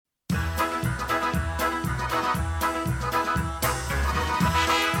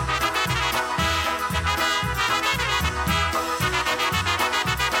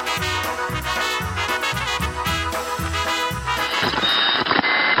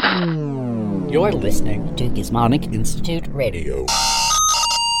You're listening to Gizmonic Institute Radio.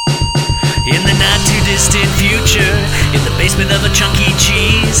 In the not-too-distant future, in the basement of a Chunky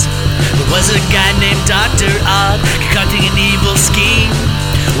Cheese, there was a guy named Dr. Odd, concocting an evil scheme.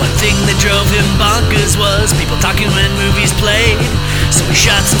 One thing that drove him bonkers was people talking when movies played. So he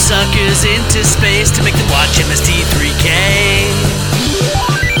shot some suckers into space to make them watch MST3K.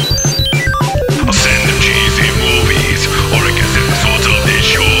 I'll send them cheesy movies, or I guess episodes of this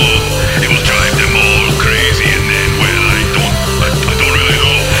show. It will drive them all crazy, and then, well, I don't really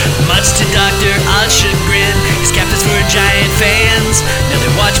know. Much to Dr. Odd's chagrin, his captains were giant fans. Now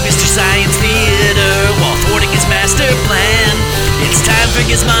they watch Mr. Science Theater while thwarting his master plan. It's time for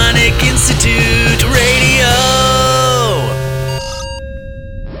Gizmonic Institute Radio.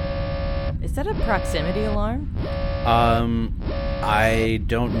 Is that a proximity alarm? I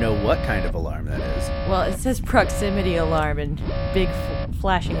don't know what kind of alarm that is. Well, it says proximity alarm in big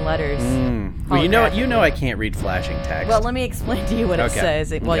flashing letters. Well, you know I can't read flashing text. Well, let me explain to you what it Okay.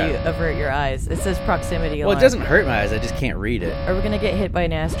 says while Okay. you avert your eyes. It says proximity Well, alarm. it doesn't hurt my eyes. I just can't read it. Are we gonna get hit by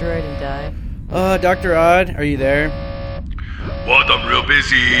an asteroid and die? Dr. Odd, are you there? What? I'm real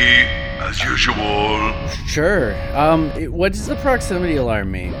busy, as usual. Sure. What does the proximity alarm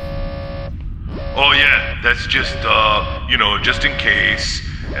mean? Oh yeah, that's just, just in case,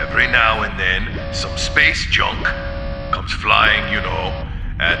 every now and then, some space junk comes flying,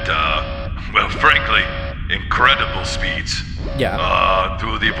 at, frankly, incredible speeds. Yeah.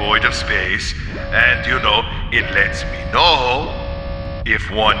 Through the void of space, and, it lets me know if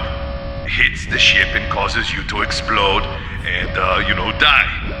one hits the ship and causes you to explode and,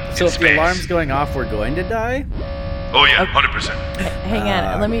 die. So in if the space. alarm's going off, we're going to die? Oh yeah, 100%. Hang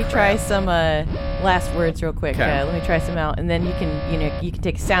on, let me try some last words real quick. Okay. Let me try some out, and then you can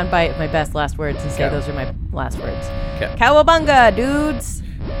take a sound bite of my best last words and say Okay. those are my last words. Okay. Cowabunga, dudes.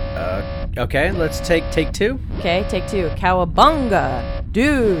 Okay, let's take two. Okay, take two. Cowabunga,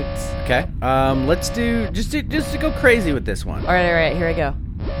 dudes. Okay. Let's do just to go crazy with this one. All right, here I go.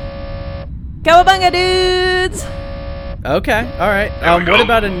 Cowabunga, dudes. Okay. All right. There we What go.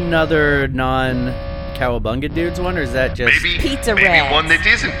 about another non-Cowabunga Dudes one, or is that just Maybe Pizza maybe Rats. one that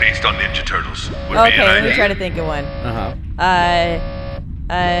isn't based on Ninja Turtles. Would be Okay, an let me idea. try to think of one.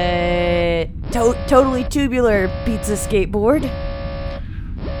 Totally tubular pizza skateboard.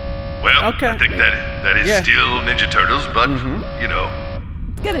 Well, Okay. I think that is Yeah. still Ninja Turtles, but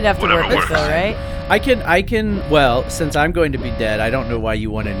Good enough to Whatever work with, works. though, right? I can. Well, since I'm going to be dead, I don't know why you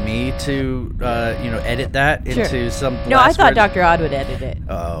wanted me to, edit that Sure. into some. No, I last thought words. Dr. Odd would edit it.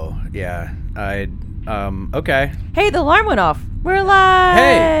 Oh yeah, okay. Hey, the alarm went off. We're live.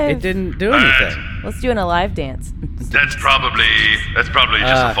 Hey, it didn't do anything. Let's do an alive dance. that's probably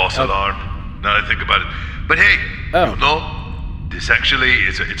just a false okay. alarm. Now that I think about it, but hey, Oh. this actually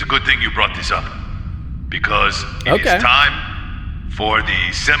it's a good thing you brought this up because it Okay. is time for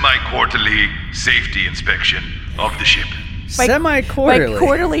the semi-quarterly safety inspection of the ship. By- Semi-quarterly. By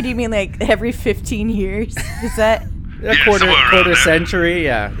quarterly, do you mean like every 15 years? Is that A Yeah, quarter somewhere around there. century.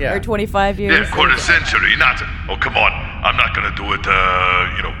 Yeah. or 25 years? Yeah, quarter century, not. Oh, come on! I'm not gonna do it.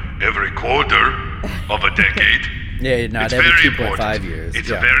 Every quarter of a decade. Yeah, not It's every very 2.5 important. years. It's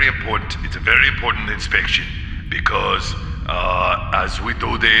yeah. a very important. It's a very important inspection because as we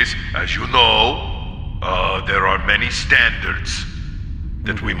do this, as you know, there are many standards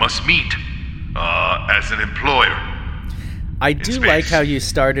that we must meet as an employer. I do space. like how you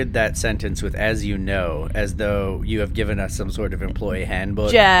started that sentence with "as you know," as though you have given us some sort of employee handbook.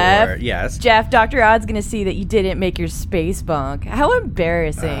 Jeff. Or, yes. Jeff, Dr. Odd's going to see that you didn't make your space bunk. How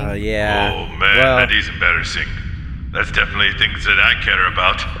embarrassing. Yeah. Oh man, Well, that is embarrassing. That's definitely things that I care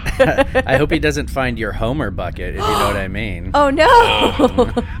about. I hope he doesn't find your Homer bucket, if you know what I mean. Oh, no.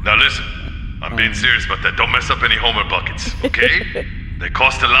 Now listen, I'm being serious about that. Don't mess up any Homer buckets, okay? They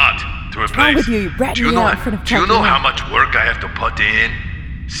cost a lot to replace. wrong with you? You rat do you me know? out in front of Do you Dr. know how Odd. much work I have to put in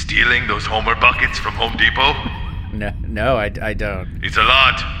stealing those Homer buckets from Home Depot? No, I don't. It's a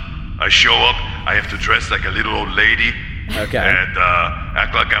lot. I show up. I have to dress like a little old lady. Okay. And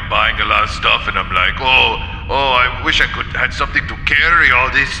act like I'm buying a lot of stuff, and I'm like, oh, I wish I could had something to carry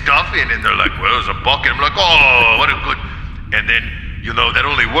all this stuff in. And they're like, well, there's a bucket. I'm like, oh, what a good. And then that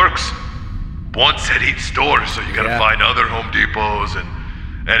only works once at each store, so you gotta Yeah. find other Home Depots. And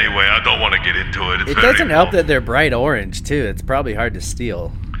anyway, I don't want to get into it. It's It very doesn't help important. that they're bright orange too. It's probably hard to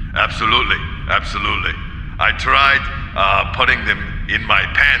steal. Absolutely. I tried putting them in my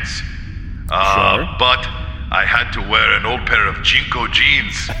pants, Sure. but I had to wear an old pair of Jinko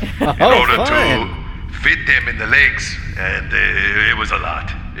jeans in Oh, order fun. to fit them in the legs, and it was a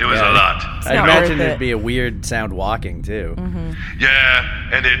lot. It was a lot. I not imagine worth it'd it. be a weird sound walking too. Yeah,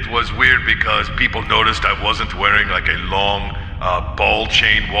 and it was weird because people noticed I wasn't wearing like a long ball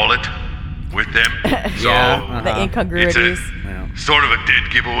chain wallet with them. So Yeah. The it's incongruities. Yeah. sort of a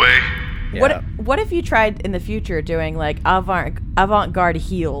dead giveaway. Yeah. What if you tried in the future doing like avant-garde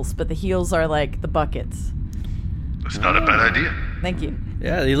heels, but the heels are like the buckets? It's not a bad idea. Thank you.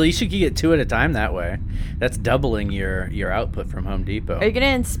 Yeah, at least you could get 2 at a time that way. That's doubling your output from Home Depot. Are you gonna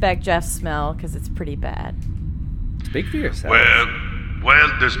inspect Jeff's smell? Because it's pretty bad. Speak for yourself. Well,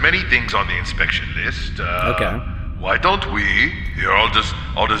 there's many things on the inspection list. Okay. Why don't we? Here, I'll just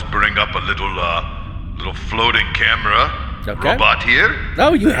bring up a little floating camera Okay. robot here.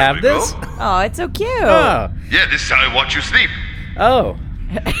 Oh, you There have we this? go. Oh, it's so cute. Oh. Yeah, this is how I watch you sleep. Oh.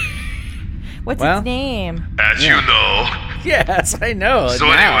 What's Well. its name? As Yeah. you know. Yes, I know. So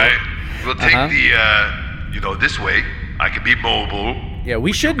now. anyway, we'll take Uh-huh. this way. I can be mobile. Yeah,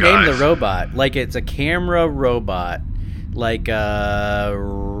 we should you name the guys. robot like it's a camera robot, like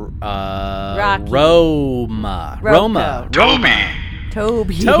Rocky. Roma. Rocco.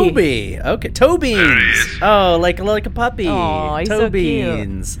 Toby. Toby. Okay, Toe Beans. There he is. Oh, like a puppy. Aw, he's Toe so cute.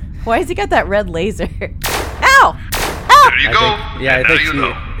 Beans. Why has he got that red laser? Ow! Ow! There you I go. think- yeah, And I now think you you- know.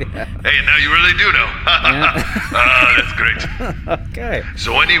 yeah. Hey, now you really do know. That's great. Okay.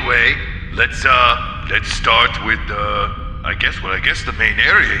 So anyway, let's start with I guess the main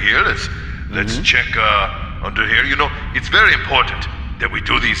area here. Let's check under here. You know, it's very important that we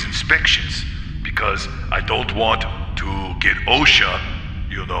do these inspections because I don't want to get OSHA,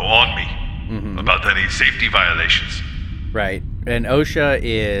 on me about any safety violations. Right. And OSHA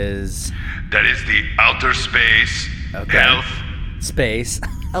is That is the Outer Space Okay. Health space.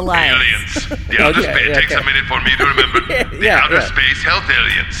 Alliance. Aliens. The outer Okay, space. It takes okay. a minute for me to remember. The Yeah, Outer yeah. Space Health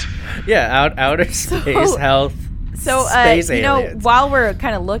Aliens. Yeah, outer space health. So, space you know, aliens. while we're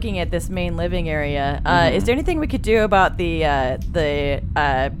kind of looking at this main living area, is there anything we could do about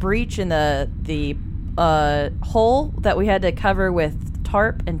the breach in the hole that we had to cover with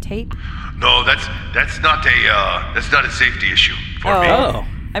tarp and tape? No, that's not a safety issue for me. Oh.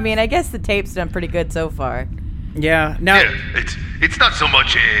 I mean, I guess the tape's done pretty good so far. Yeah. Now. Yeah, it's not so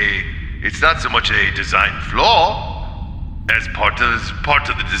much a design flaw as part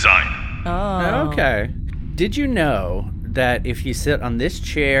of the design. Oh. Okay. Did you know that if you sit on this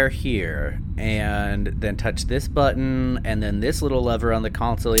chair here and then touch this button and then this little lever on the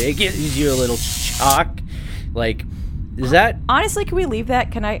console, it gives you a little shock? Like, is that Honestly, can we leave that?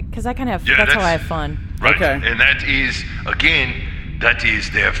 Because I kind of Yeah, that's how that's- I have fun. Right. Okay. And that is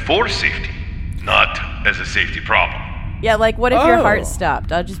there for safety, not as a safety problem. Yeah, like what if your Oh. heart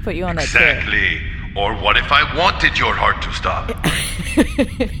stopped? I'll just put you on that chair. Exactly. Or what if I wanted your heart to stop?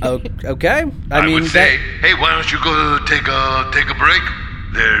 okay? I mean, would say, hey, why don't you go take a break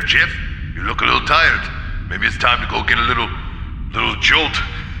there, Jeff? You look a little tired. Maybe it's time to go get a little jolt.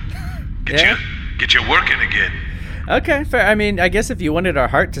 Yeah. Get you working again. okay, fair. I mean, I guess if you wanted our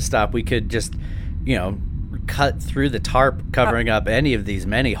heart to stop, we could just, cut through the tarp covering up any of these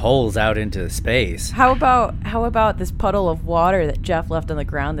many holes out into space. How about this puddle of water that Jeff left on the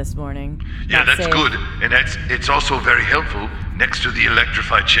ground this morning? Yeah, Not that's safe. good. And it's also very helpful next to the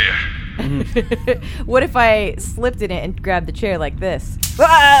electrified chair. What if I slipped in it and grabbed the chair like this?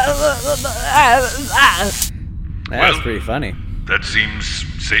 That's pretty funny. That seems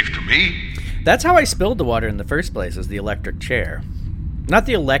safe to me. That's how I spilled the water in the first place, was the electric chair. Not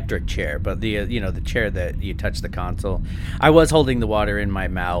the electric chair, but the the chair that you touch the console. I was holding the water in my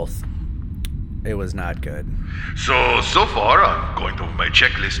mouth. It was not good. So far, I'm going over my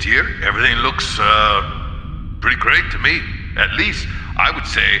checklist here. Everything looks pretty great to me. At least, I would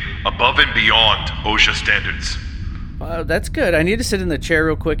say, above and beyond OSHA standards. That's good. I need to sit in the chair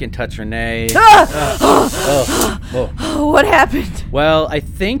real quick and touch Renee. What happened? Well, I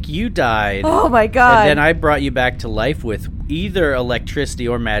think you died. Oh my god. And then I brought you back to life with either electricity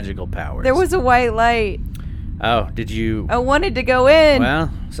or magical powers. There was a white light. Oh, did you? I wanted to go in.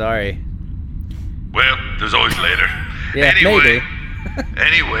 Well, sorry. Well, there's always later. Yeah, anyway, maybe.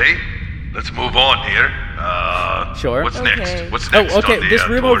 Anyway, let's move on here. Sure. What's Okay. next? What's Oh, next? okay. on the, This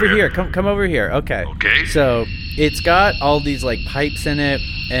room over tour here. Come over here. Okay. Okay. So it's got all these like pipes in it,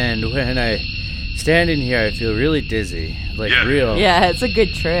 and when I stand in here, I feel really dizzy, like Yeah. real. Yeah, it's a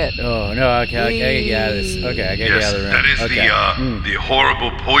good trip. Oh no. Okay. I gotta get out of this. Okay. I gotta get Yes, out of the room. that is okay. the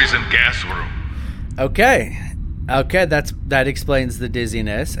horrible poison gas room. Okay. Okay. That explains the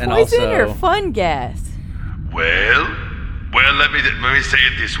dizziness, and Poison also. or fun gas? Well, let me say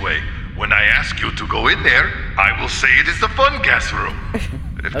it this way. When I ask you to go in there, I will say it is the fun gas room.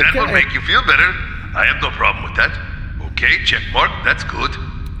 If that will Okay. make you feel better, I have no problem with that. Okay, check mark. That's good.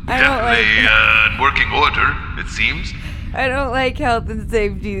 definitely in working order, it seems. I don't like health and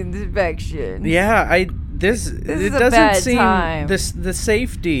safety inspection. Yeah, it is doesn't a bad seem time. the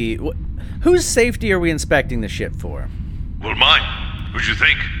safety. Whose safety are we inspecting the ship for? Well, mine. Who'd you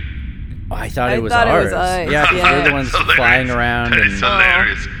think? I thought I it was thought it ours. was us. Yeah, 'cause Yeah. we're the ones That's hilarious. flying around. That and, is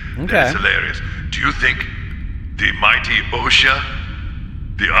hilarious. Okay. That is hilarious. Do you think the mighty OSHA,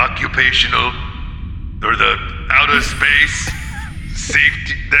 the occupational, or the outer space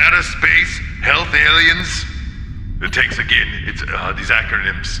safety, the outer space health aliens? It takes again. It's these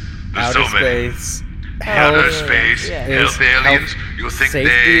acronyms. There's outer so many. space. Outer Health space yeah. health is aliens. health You think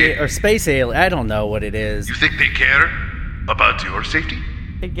safety they? or space alien? I don't know what it is. You think they care about your safety?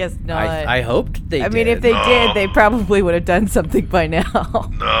 I guess not. I hoped they. I mean, did. if they No. did, they probably would have done something by now.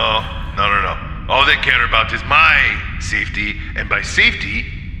 No. All they care about is my safety, and by safety,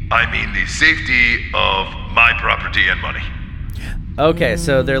 I mean the safety of my property and money. Okay,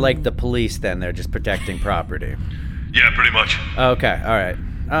 so they're like the police. Then they're just protecting property. Yeah, pretty much. Okay, all right.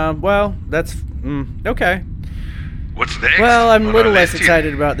 Well, that's okay. What's next? Well, I'm a on little our less list here?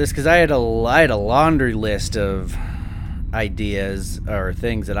 excited about this because I had a laundry list of ideas or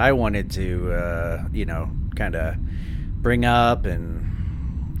things that I wanted to, kind of bring up and,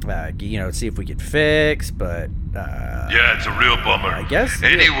 see if we could fix. But Yeah, it's a real bummer. I guess.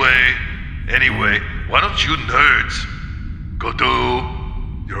 Anyway, why don't you nerds go do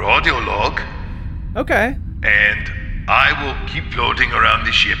your audio log, Okay. and I will keep floating around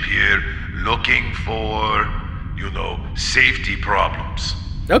the ship here looking for, safety problems.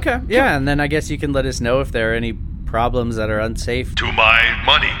 Okay. Yeah, and then I guess you can let us know if there are any problems that are unsafe. To my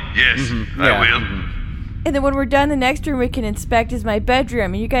money, yes, I Yeah, will. And then when we're done, the next room we can inspect is my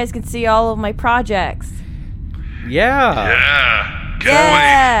bedroom, and you guys can see all of my projects. Yeah. Yeah, can't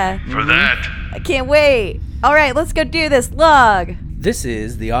Yeah. wait for that. I can't wait. All right, let's go do this log. This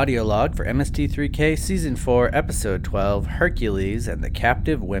is the audio log for MST3K Season 4, Episode 12, Hercules and the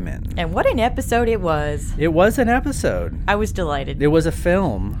Captive Women. And what an episode it was. It was an episode. I was delighted. It was a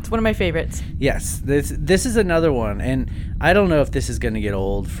film. It's one of my favorites. Yes, this is another one, and I don't know if this is going to get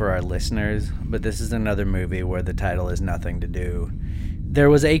old for our listeners, but this is another movie where the title has nothing to do. There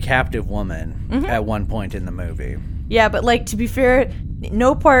was a captive woman at one point in the movie. Yeah, but to be fair,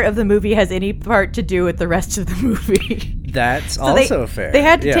 no part of the movie has any part to do with the rest of the movie. That's So also fair. They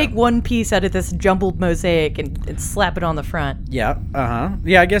had to Yeah. take one piece out of this jumbled mosaic and slap it on the front. Yeah,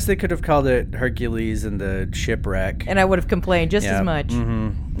 Yeah, I guess they could have called it Hercules and the Shipwreck. And I would have complained just Yeah. as much.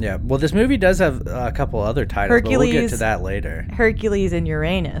 Yeah, well, this movie does have a couple other titles, but we'll get Hercules. to that later. Hercules and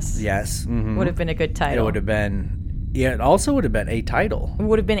Uranus Yes. would have been a good It title. would have been... Yeah, it also would have been a title. It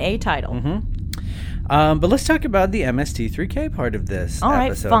would have been a title. But let's talk about the MST3K part of this All right,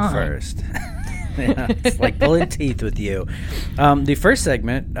 episode fine. first. Yeah, it's like pulling teeth with you. The first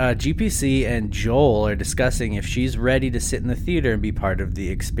segment, GPC and Joel are discussing if she's ready to sit in the theater and be part of the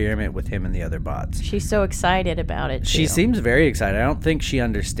experiment with him and the other bots. She's so excited about it, She too. seems very excited. I don't think she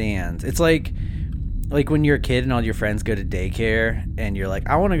understands. It's like when you're a kid and all your friends go to daycare and you're like,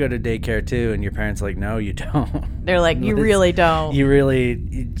 I want to go to daycare too, and your parents are like, no, you don't. They're like, you really don't. You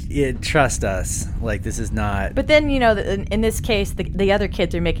really trust us. Like, this is not. But then, in this case, the other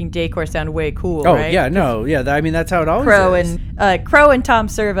kids are making Daycore sound way cool, Oh, right? yeah, no, yeah. I mean, that's how it always Crow is. and Tom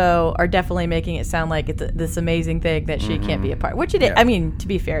Servo are definitely making it sound like it's this amazing thing that she can't be a part. Which it is. Yeah. I mean, to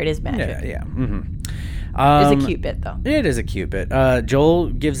be fair, it is magic. Yeah. It's a cute bit, though. It is a cute bit. Joel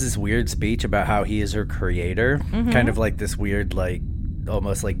gives this weird speech about how he is her creator, kind of like this weird,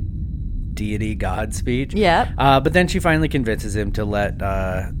 almost like deity god speech. Yep. But then she finally convinces him to let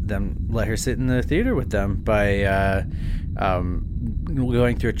her sit in the theater with them by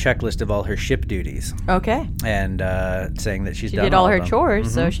going through a checklist of all her ship duties Okay. and saying that she's She done did all her of them.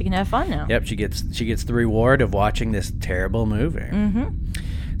 chores, so she can have fun now. Yep, she gets the reward of watching this terrible movie. Mm-hmm.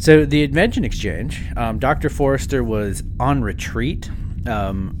 So the Invention Exchange, Dr. Forrester was on retreat,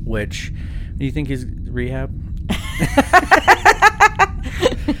 which do you think is rehab?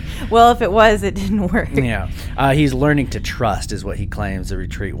 Well, if it was, it didn't work. Yeah. He's learning to trust is what he claims the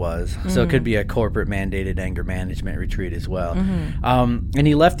retreat was. So it could be a corporate mandated anger management retreat as well. And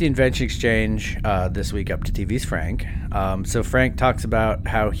he left the Invention Exchange this week up to TV's Frank. So Frank talks about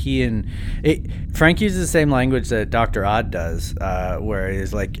how Frank uses the same language that Dr. Odd does, where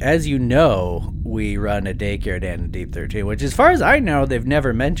he's like, as you know, we run a daycare down in Deep 13, which as far as I know, they've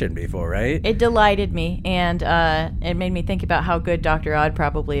never mentioned before, right? It delighted me, and it made me think about how good Dr. Odd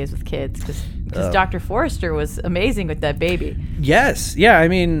probably is with kids, because Because Dr. Forrester was amazing with that baby. Yes. Yeah, I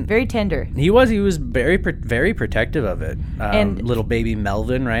mean, Very tender. he was very protective of it. And- little baby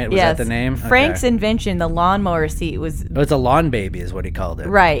Melvin, right? Was Yes. that the name? Frank's Okay. invention, the lawnmower seat, was Oh, it's a lawn baby is what he called it.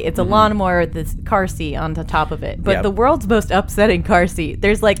 right. It's a lawnmower with this car seat on the top of it. But Yep. the world's most upsetting car seat.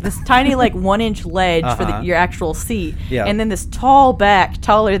 There's like this tiny, like 1-inch ledge for Uh-huh. your actual seat, Yeah. and then this tall back,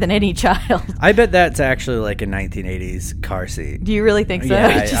 taller than any child. I bet that's actually like a 1980s car seat. Do you really think so?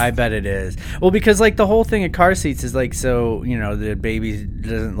 Yeah, Just- I bet it is. Well, because like the whole thing of car seats is like so the baby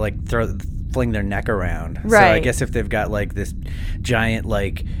doesn't like fling their neck around. So I Right. guess if they've got like this giant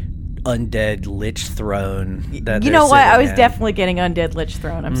like undead lich throne that you they're know what? I sitting was in. definitely getting undead lich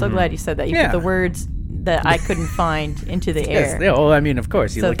throne. I'm so glad you said that. You Yeah. put the words that I couldn't find into the Yes, air. yeah, well, I mean, of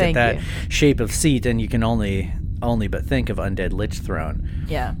course, you So look at thank that you. shape of seat, and you can only but think of undead lich throne,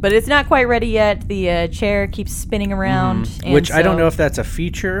 Yeah, but it's not quite ready yet. The chair keeps spinning around, and which I don't so- know if that's a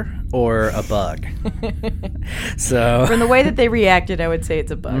feature or a bug. So From the way that they reacted, I would say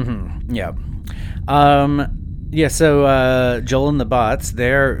it's a bug. yeah, yeah. So Joel and the bots,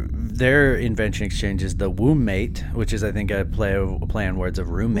 their invention exchange is the womb mate, which is I think a play on words of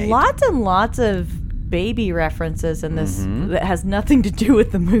roommate. Lots and lots of baby references in this that has nothing to do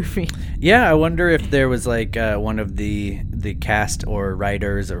with the movie. Yeah, I wonder if there was like one of the cast or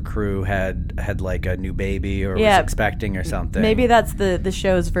writers or crew had like a new baby or Yeah. was expecting or something. Maybe that's the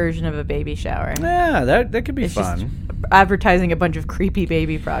show's version of a baby shower. Yeah, that could be It's just fun. advertising a bunch of creepy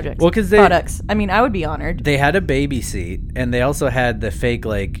baby projects. Well, 'cause they- products. I mean, I would be honored. They had a baby seat, and they also had the fake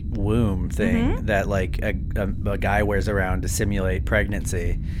like womb thing Mm-hmm. that like a guy wears around to simulate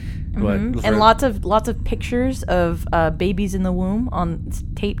pregnancy. What, And for- lots of pictures of babies in the womb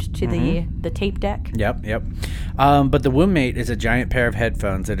taped to the tape deck. Yep. But the womb mate is a giant pair of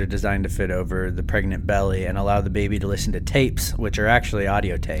headphones that are designed to fit over the pregnant belly and allow the baby to listen to tapes, which are actually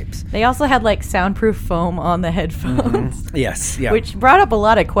audio tapes. They also had like soundproof foam on the headphones, Yes, yeah. which brought up a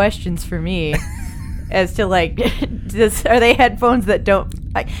lot of questions for me as to like, are they headphones that don't?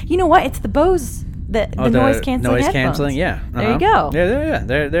 You know what? It's the Bose. The noise canceling noise headphones. canceling, yeah. There you go. Yeah,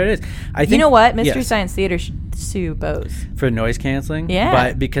 there it is. I think, You know what? Mystery yes, Science Theater should sue Bose. for noise canceling. Yeah.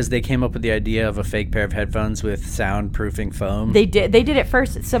 but because they came up with the idea of a fake pair of headphones with soundproofing foam. They did it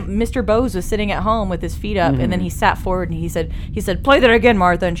first. Some Mr. Bose was sitting at home with his feet up, and then Mm-hmm. he sat forward and he said, "Play that again,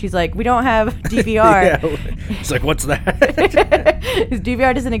 Martha." And she's like, "We don't have DVR. Yeah, it's like, what's that? His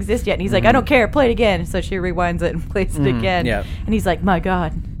DVR doesn't exist yet." And he's like, "I don't care. Play it again." So she rewinds it and plays it again. Mm-hmm. yeah. And he's like, "My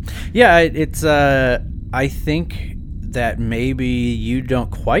God." Yeah, it's. I think that maybe you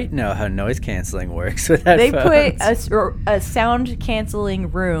don't quite know how noise canceling works with They headphones. put a sound canceling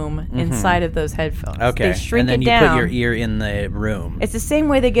room inside of those headphones. Okay, They shrink and then it you down. put your ear in the room. It's the same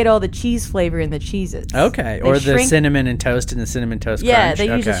way they get all the cheese flavor in the Cheez-Its. Okay, They or the shrink- cinnamon and toast and the cinnamon toast Yeah, crunch.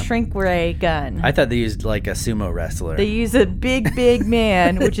 they use a Okay. shrink ray gun. I thought they used like a sumo wrestler. They use a big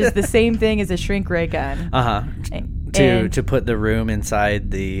man, which is the same thing as a shrink ray gun. Uh-huh. And- To put the room inside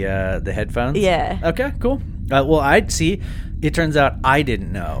the headphones? Yeah. Okay, cool. Well, I'd see. It turns out I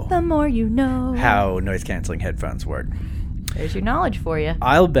didn't know The more you know. how noise canceling headphones work. There's your knowledge for you.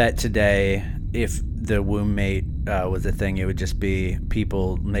 I'll bet today if the womb mate was a thing, it would just be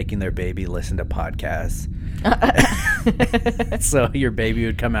people making their baby listen to podcasts. So your baby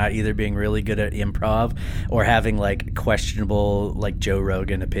would come out either being really good at improv or having like questionable like Joe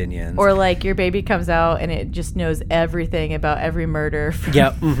Rogan opinions. Or like your baby comes out and it just knows everything about every murder. From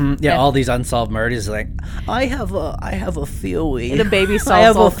yeah, yeah, all these unsolved murders. Like, I have a theory. The baby I solves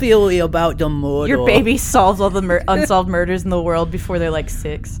have all- a theory about the murder. Your baby solves all the unsolved murders in the world before they're like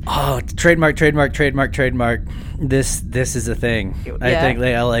 6. Oh, trademark. This is a thing. I Yeah. think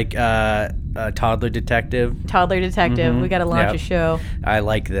they like toddler detective. Toddler detective. We got to launch Yep. a show. I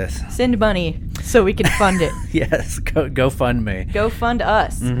like this. Send money so we can fund it. Yes, go fund me. Go fund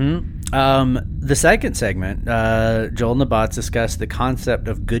us. The second segment, Joel and the bots discuss the concept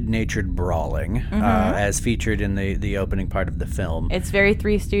of good-natured brawling, as featured in the opening part of the film. It's very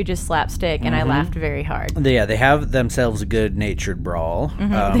Three Stooges slapstick, and I laughed very hard. They have themselves a good-natured brawl.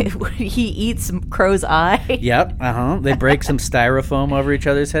 He eats Crow's eye. Yep. They break some styrofoam over each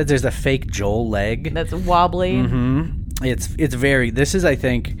other's heads. There's a fake Joel leg. That's wobbly. It's very. This is, I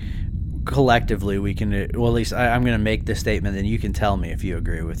think, collectively we can. Well, at least I'm going to make this statement, and you can tell me if you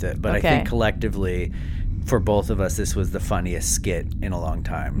agree with it. But I Okay. think collectively, for both of us, this was the funniest skit in a long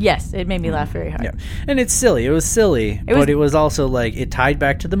time. Yes, it made me laugh very hard. Yeah, and it's silly. It was silly, was- but it was also like it tied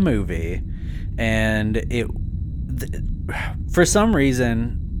back to the movie, and for some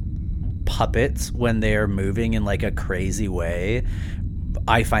reason, puppets when they are moving in like a crazy way,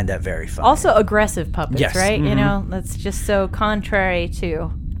 I find that very funny. Also aggressive puppets, Yes, right? You know, that's just so contrary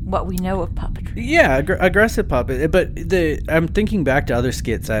to what we know of puppetry. Yeah, aggressive puppet. But I'm thinking back to other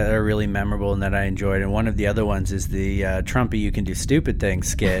skits that are really memorable and that I enjoyed. And one of the other ones is the Trumpy You Can Do Stupid Things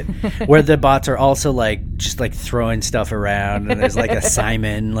skit, where the bots are also just throwing stuff around, and there's like a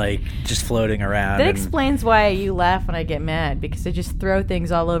Simon just floating around. That explains why you laugh when I get mad, because I just throw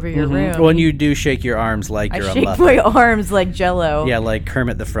things all over your room. When you do shake your arms like you're a shake Muppet. my arms like Jello. Yeah, like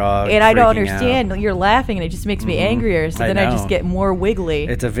Kermit the Frog. And I don't freaking understand. out. You're laughing, and it just makes me angrier. So then I just get more wiggly.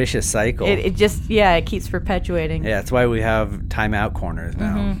 It's a vicious cycle. It just, it keeps perpetuating. Yeah, that's why we have timeout corners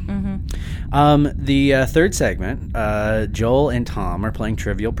now. The third segment, Joel and Tom are playing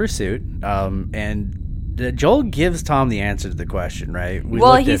Trivial Pursuit, and Joel gives Tom the answer to the question, right?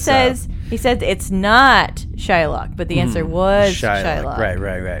 He says it's not Shylock, but the answer was Shylock.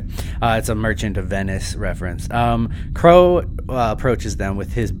 Right. It's a Merchant of Venice reference. Crow approaches them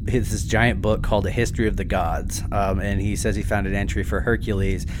with his giant book called A History of the Gods, and he says he found an entry for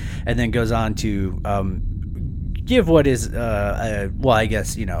Hercules, and then goes on to give what is, I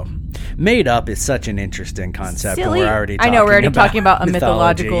guess, made up is such an interesting concept. Silly. We're already talking about a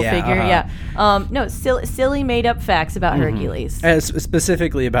mythology. mythological figure. No, silly made up facts about Hercules.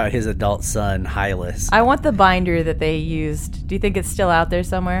 Specifically about his adult son, Hylas. I want the binder that they used. Do you think it's still out there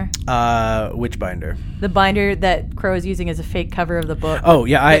somewhere? Which binder? The binder that Crow is using as a fake cover of the book. Oh,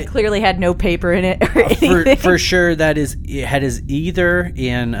 yeah. It clearly had no paper in it or anything. For sure, it is either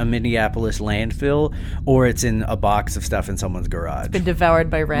in a Minneapolis landfill or it's in a box of stuff in someone's garage. Been devoured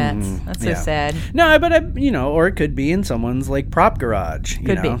by rats. That's so sad. No, but or it could be in someone's prop garage.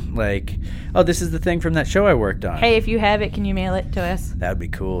 Could be. This is the thing from that show I worked on. Hey, if you have it, can you mail it to us? That'd be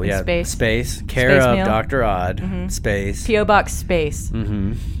cool. In Space. Care of mail. Dr. Odd. Space. P.O. Box Space.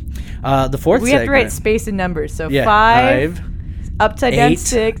 The fourth. We have to write space and numbers. So 5. Upside down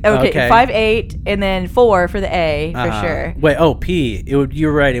 6. Okay. 5, 8, and then 4 for the A for sure. Wait. P.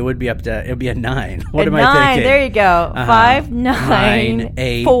 You're right. It would be it would be a 9. What am 9, I thinking? There you go. 5, 9,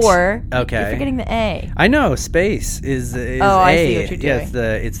 8, 4. Okay. You're forgetting the A. I know. Space is A. I see what you're doing.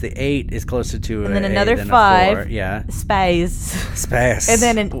 Yeah, it's the 8 is closer to and then a another than 5. A 4. Yeah. Space. And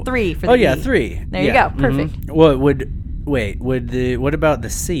then 3 for the B. 3. There you go. Perfect. What about the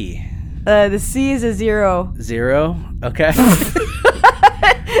C? The C is a 0. 0? Okay.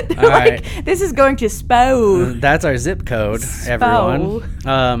 All right. This is going to Spo. That's our zip code, everyone.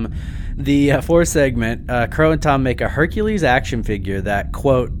 The fourth segment, Crow and Tom make a Hercules action figure that,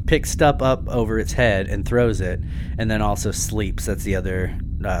 quote, picks stuff up over its head and throws it, and then also sleeps. That's the other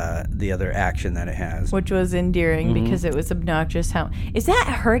action that it has. Which was endearing because it was obnoxious. How is that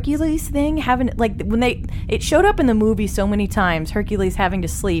Hercules thing having when it showed up in the movie so many times, Hercules having to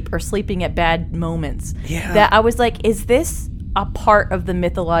sleep or sleeping at bad moments. Yeah. That I was like, is this a part of the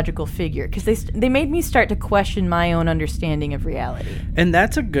mythological figure? Because they made me start to question my own understanding of reality. And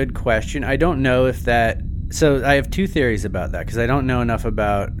that's a good question. I don't know if that... So I have two theories about that because I don't know enough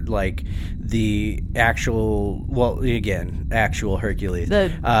about the actual, actual Hercules,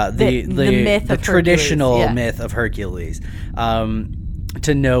 the myth, the of traditional Hercules. myth of Hercules,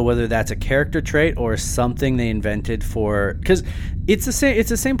 to know whether that's a character trait or something they invented for. Because it's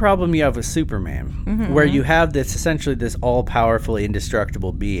the same problem you have with Superman, where you have essentially this all powerful,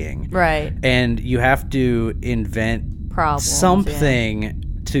 indestructible being, right? And you have to invent something. Yeah.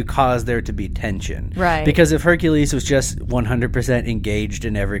 To cause there to be tension. Right. Because if Hercules was just 100% engaged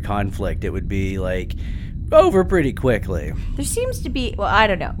in every conflict, it would be over pretty quickly. There seems to be, I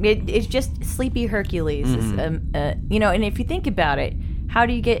don't know. It's just sleepy Hercules. And if you think about it, how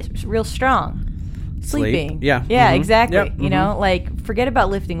do you get real strong? Sleeping. Yeah. Yeah, exactly. Yep. Forget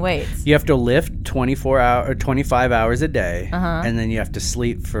about lifting weights. You have to lift 25 hours a day, and then you have to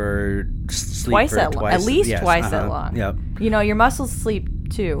sleep for twice that long. At least twice that long. Yep. Your muscles sleep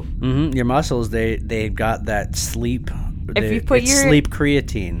too. Your muscles, they've got that sleep. If you put your sleep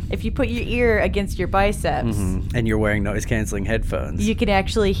creatine. If you put your ear against your biceps, and you're wearing noise-canceling headphones, you can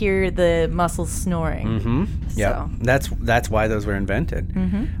actually hear the muscles snoring. Yeah, that's why those were invented.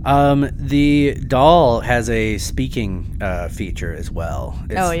 The doll has a speaking feature as well.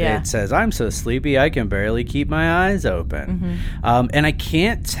 It says, "I'm so sleepy I can barely keep my eyes open," and I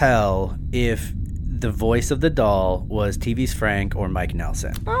can't tell if the voice of the doll was TV's Frank or Mike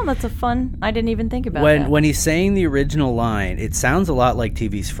Nelson. Oh, that's I didn't even think about that. When he's saying the original line, it sounds a lot like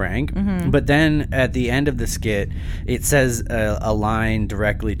TV's Frank, but then at the end of the skit, it says a line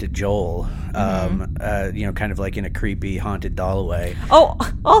directly to Joel, kind of like in a creepy, haunted doll way. Oh,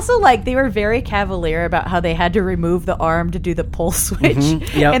 also, they were very cavalier about how they had to remove the arm to do the pull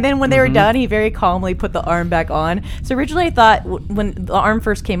switch. Yep. And then when they were done, he very calmly put the arm back on. So originally I thought when the arm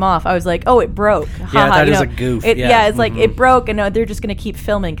first came off, I was like, oh, it broke. haha. I thought it was you a know, goof. It's like it broke, and they're just going to keep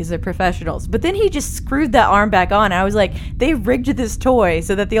filming because they're professionals. But then he just screwed that arm back on. I was like, they rigged this toy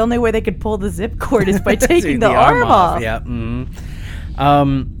so that the only way they could pull the zip cord is by taking the arm off. Yeah.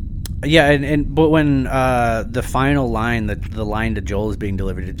 But when the final line, the line to Joel is being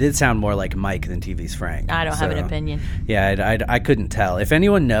delivered, it did sound more like Mike than TV's Frank. I don't have an opinion. Yeah, I couldn't tell. If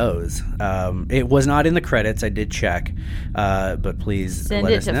anyone knows, it was not in the credits. I did check, but please Send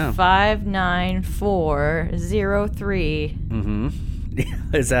let it us to know. 59403.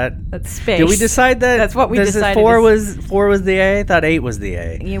 Is that? That's space. Did we decide that? That's what we decided. 4 was the A? I thought 8 was the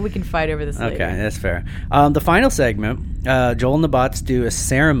A. Yeah, we can fight over this later. Okay, that's fair. The final segment, Joel and the Bots do a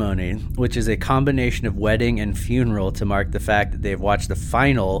ceremony, which is a combination of wedding and funeral to mark the fact that they've watched the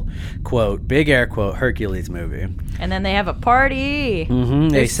final, quote, big air quote, Hercules movie. And then they have a party. They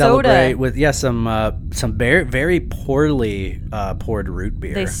There's celebrate soda. with some very, very poorly poured root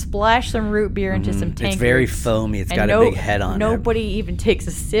beer. They splash some root beer into some tankards. It's very foamy. It's And got a big head on it. Nobody even takes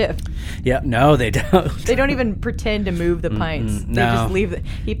a sip. Yeah, no, they don't. They don't even pretend to move the pints. They no. just leave it.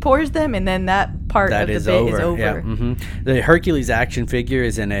 He pours them, and then that part That of the is bit over. is over. Yeah, The Hercules action figure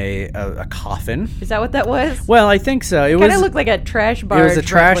is in a coffin. Is that what that was? Well, I think so. It Kind of was. looked like a trash bar. It was a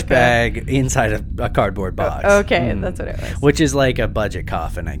trash bag inside a cardboard box. Okay, that's what it was. Which is like a budget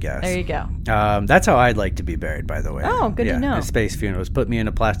coffin, I guess. There you go. That's how I'd like to be buried, by the way. Oh, good to know. The space funerals. Put me in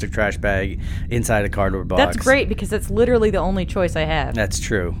a plastic trash bag inside a cardboard box. That's great because that's literally the only choice I have. That's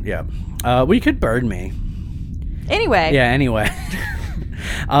true. Yeah. We could burn me. Anyway. Yeah. Anyway.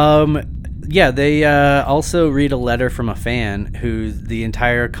 They also read a letter from a fan who the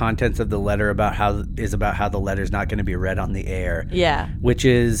entire contents of the letter about how the letter's not going to be read on the air. Yeah. Which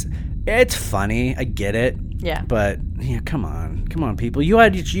is, it's funny. I get it. Yeah. But come on, people. You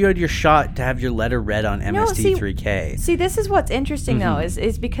had your shot to have your letter read on MST3K. See, this is what's interesting though,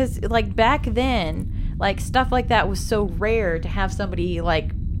 is because like back then, like stuff like that was so rare to have somebody like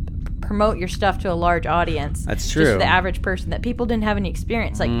promote your stuff to a large audience. That's true. Just the average person that people didn't have any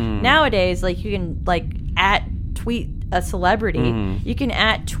experience. Like nowadays, like you can like tweet a celebrity. You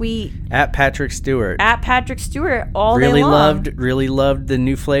can tweet at Patrick Stewart. All really day long. Really loved the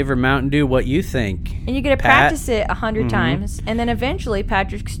new flavor Mountain Dew. What you think? And you get to practice it 100 times, and then eventually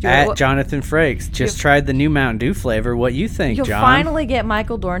Patrick Stewart. At Jonathan Frakes just tried the new Mountain Dew flavor. What you think, You'll John? finally get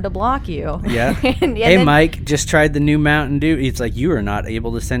Michael Dorn to block you. Yeah. Hey, Mike, just tried the new Mountain Dew. It's like you are not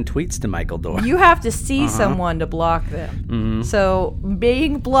able to send tweets to Michael Dorn. You have to see someone to block them. So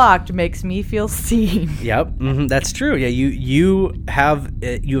being blocked makes me feel seen. Yep, that's true. Yeah, you have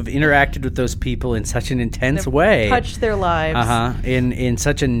interacted with those people in such an intense way, Touched their lives. in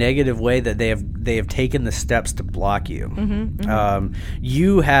such a negative way that they have taken the steps to block you.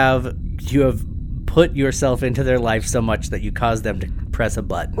 You have put yourself into their life so much that you cause them to press a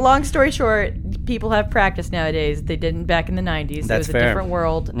button. Long story short, people have practice nowadays. They didn't back in the 90s. That's it was a fair. different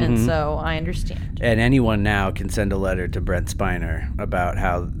world, and so I understand. And anyone now can send a letter to Brent Spiner about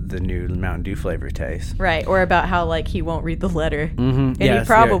how the new Mountain Dew flavor tastes. Right, or about how like he won't read the letter. And Yes, he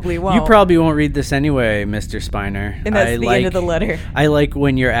probably won't. You probably won't read this anyway, Mr. Spiner. And that's the end of the letter. I like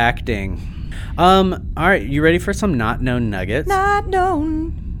when you're acting. All right, you ready for some not known nuggets? Not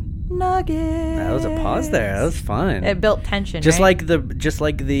known nuggets. That was a pause there. That was fun. It built tension. Just right? like the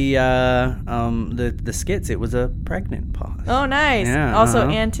skits. It was a pregnant pause. Oh, nice. Yeah, Also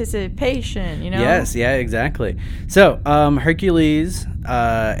anticipation. You know. Yes, yeah, exactly. So, Hercules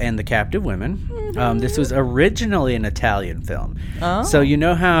and the Captive Women. This was originally an Italian film. Oh. So you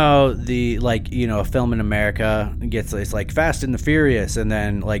know how a film in America it's like Fast and the Furious, and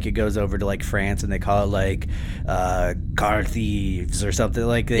then like it goes over to like France and they call it like Car Thieves or something.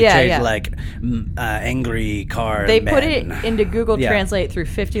 Like they change like Angry Car. They Men. put it into Google Yeah. Translate through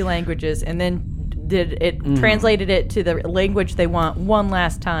 50 languages and then translated it to the language they want one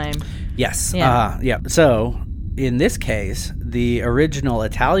last time. Yes. Yeah. So in this case, the original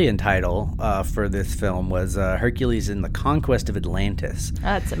Italian title for this film was Hercules and the Conquest of Atlantis.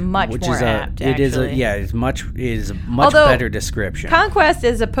 That's much Which more is apt. it is a much better description. Conquest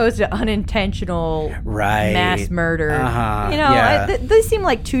as opposed to unintentional mass murder. They seem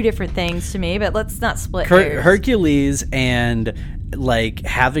like two different things to me, but let's not split hairs. Hercules and like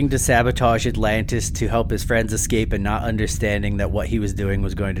having to sabotage Atlantis to help his friends escape and not understanding that what he was doing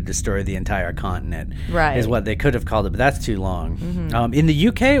was going to destroy the entire continent is what they could have called it, but that's too long. In the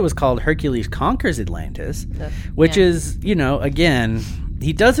UK it was called Hercules Conquers Atlantis, which is, again,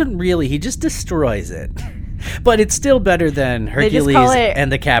 he just destroys it. But it's still better than Hercules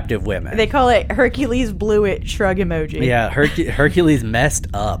and the Captive Women. They call it Hercules blew it shrug emoji. Yeah, Hercules messed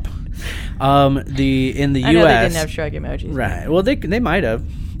up. In the I know U.S. they didn't have shrug emojis. Right. Well, they might have.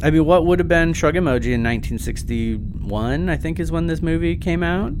 I mean, what would have been shrug emoji in 1961? I think is when this movie came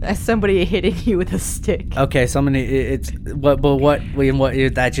out. As somebody hitting you with a stick. Okay, somebody. It's what? But what? What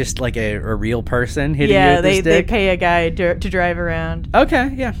is that? Just like a real person hitting you with a stick? They pay a guy to drive around.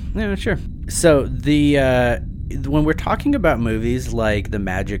 Okay. Yeah. Sure. So when we're talking about movies like The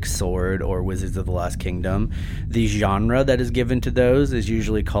Magic Sword or Wizards of the Lost Kingdom, the genre that is given to those is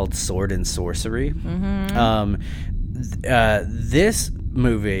usually called sword and sorcery. Mm-hmm. This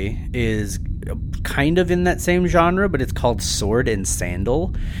movie is kind of in that same genre, but it's called Sword and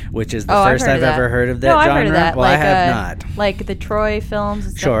Sandal, which is the first I've ever heard of that genre. I've heard of that. Well, like, I have not. Like the Troy films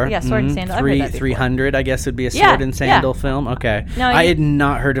and stuff. Sure. Yeah, Sword and Sandal. I've heard that before. 300, I guess, would be a Sword and Sandal film. Okay. No, I had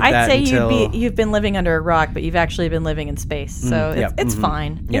not heard of that I'd say until... you've been living under a rock, but you've actually been living in space. So it's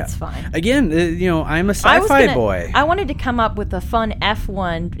fine. Yeah. It's fine. Again, I'm a sci-fi boy. I wanted to come up with a fun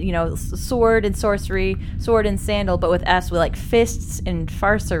F1, sword and sorcery, sword and sandal, but with S with like fists and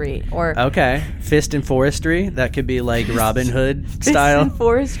farcery. Or okay, fist and forestry. That could be like Robin Hood style. Fist and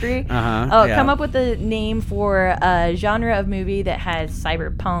forestry. Come up with a name for a genre of movie that has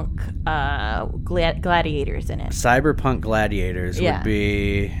cyberpunk gladiators in it. Cyberpunk gladiators would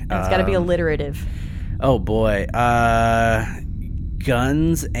be. And it's got to be alliterative. Oh boy,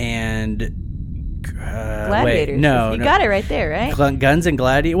 guns and. Gladiators. No, you got it right there, right? Guns and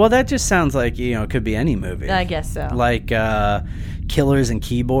gladiators. Well, that just sounds like it could be any movie. I guess so. Like killers and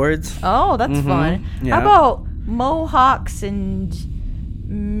keyboards. Oh, that's fun. Yeah. How about Mohawks and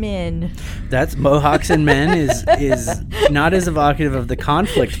men? That's Mohawks and men is not as evocative of the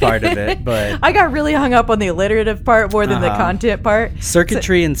conflict part of it, but I got really hung up on the alliterative part more than the content part.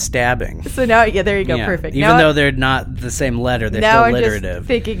 Circuitry and stabbing. So now, there you go, perfect. Even though they're not the same letter, they're still alliterative. I'm just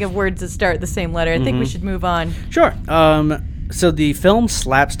thinking of words that start the same letter. I think we should move on. Sure. So the film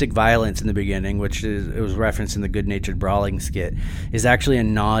slapstick violence in the beginning, which it was referenced in the Good-Natured Brawling skit, is actually a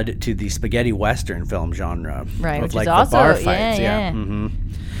nod to the spaghetti western film genre, right? With which like is also the bar fights.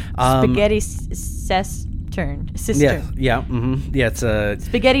 Spaghetti cistern. Yeah. It's a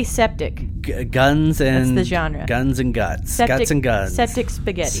spaghetti septic. Guns and that's the genre. Guns and guts. Septic, guts and guns. Septic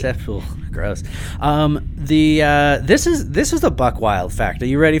spaghetti. Gross. This is a buck wild fact. Are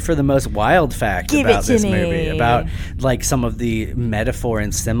you ready for the most wild fact about this movie? About like some of the metaphor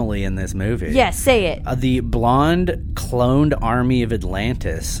and simile in this movie. Yes, say it. The blonde cloned army of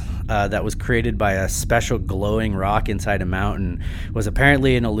Atlantis that was created by a special glowing rock inside a mountain was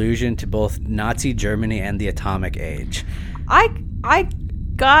apparently an allusion to both Nazi Germany and the atomic age. I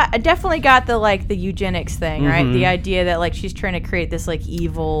definitely got the eugenics thing, right? The idea that like she's trying to create this like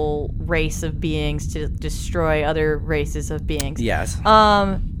evil race of beings to destroy other races of beings. Yes.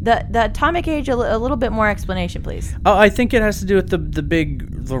 The atomic age, a little bit more explanation, please. Oh, I think it has to do with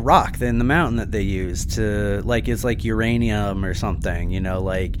the rock in the mountain that they use to it's like uranium or something.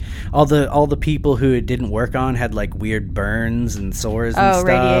 Like all the people who it didn't work on had like weird burns and sores and stuff.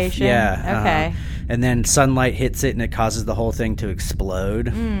 Radiation. Yeah. Okay. And then sunlight hits it and it causes the whole thing to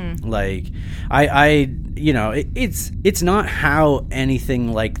explode. Like it's not how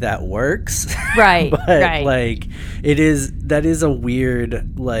anything like that works. Right. But right. like that is a weird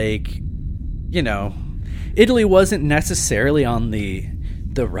Italy wasn't necessarily on the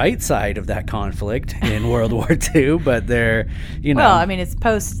right side of that conflict in World War II, but they're well, I mean it's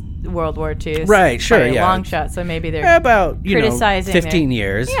post World War II, right? Sure, yeah, long shot. So maybe they're about criticizing 15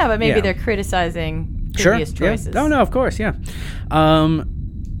 years. Yeah, but maybe they're criticizing previous choices. Yeah. Oh no, of course, yeah.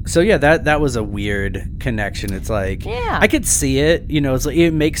 So yeah, that was a weird connection. It's like I could see it. It's like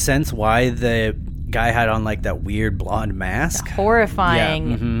it makes sense why the guy had on like that weird blonde mask,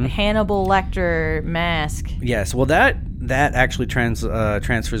 horrifying Hannibal Lecter mask. Yes, well that actually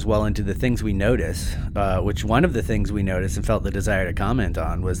transfers well into the things we notice, which one of the things we noticed and felt the desire to comment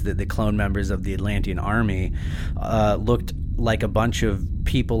on was that the clone members of the Atlantean army looked like a bunch of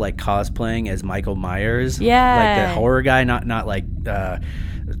people like cosplaying as Michael Myers, like the horror guy, not like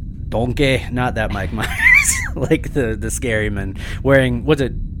Donkey, not that Mike Myers, like the scary man wearing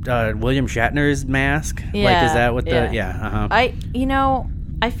William Shatner's mask. Yeah, like is that what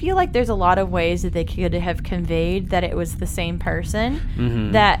I feel like there's a lot of ways that they could have conveyed that it was the same person.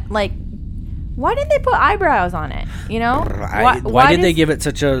 That like, why did they put eyebrows on it? Why did they give it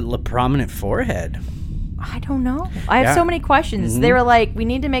such a prominent forehead? I don't know. I have so many questions. They were like, we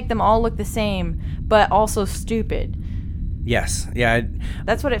need to make them all look the same, but also stupid. Yes. Yeah.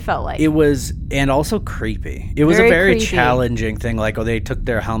 That's what it felt like. It was, and also creepy. It was Very a very creepy. challenging thing. Like, they took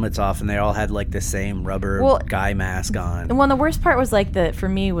their helmets off and they all had like the same rubber guy mask on. And the worst part was like for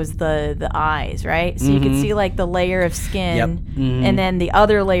me was the eyes, right? So you could see like the layer of skin, Yep. and then the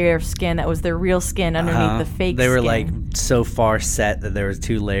other layer of skin that was the real skin underneath the fake. They were skin. like so far set that there was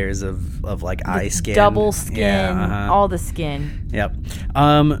 2 layers of like eye skin, double skin, Yeah, all the skin. Yep.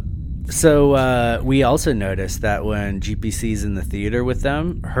 So we also noticed that when GPC's in the theater with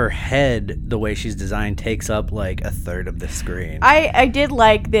them, her head, the way she's designed, takes up like a third of the screen. I did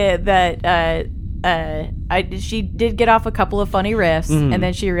like she did get off a couple of funny riffs, and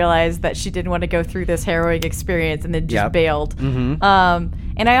then she realized that she didn't want to go through this harrowing experience, and then just bailed.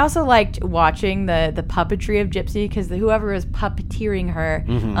 And I also liked watching the puppetry of Gypsy, because whoever was puppeteering her,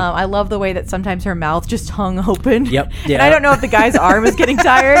 I love the way that sometimes her mouth just hung open. Yep. And I don't know if the guy's arm was getting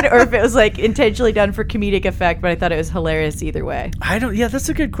tired or if it was like intentionally done for comedic effect, but I thought it was hilarious either way. Yeah, that's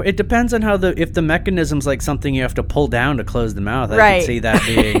a good. It depends on if the mechanism's like something you have to pull down to close the mouth. I could see that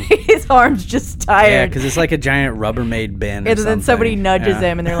being. His arm's just tired. Yeah, because it's like a giant Rubbermaid bin. And then somebody nudges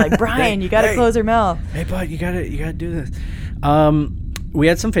him, and they're like, "Brian, you got to close her mouth." Hey, bud, you gotta do this. We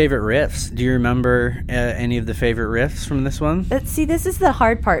had some favorite riffs. Do you remember any of the favorite riffs from this one? See, this is the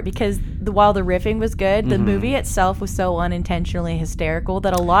hard part, because while the riffing was good, the movie itself was so unintentionally hysterical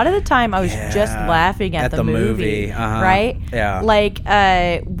that a lot of the time I was just laughing at the movie. Right? Yeah. Like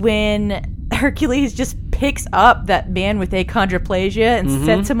when Hercules just picks up that man with achondroplasia and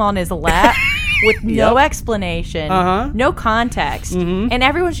sets him on his lap. With no explanation, no context, and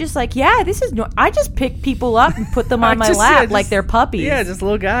everyone's just like, "Yeah, this is I just pick people up and put them on my lap like they're puppies. Yeah, just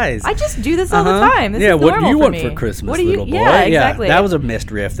little guys. I just do this all the time. This is what normal do you for want me. for Christmas, What do you, little boy? Yeah, exactly. That was a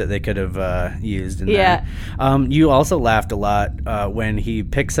missed riff that they could have used in there. You also laughed a lot when he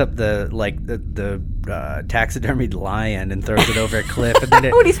picks up the taxidermied lion and throws it over a cliff, and then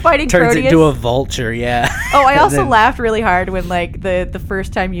it when he's fighting turns Proteus. into a vulture. Yeah. Oh, I also laughed really hard when like the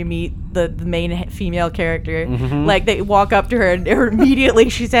first time you meet the main female character, like they walk up to her and immediately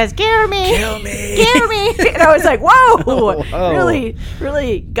she says, "Kill me, Kill me, kill me," and I was like, "Whoa!"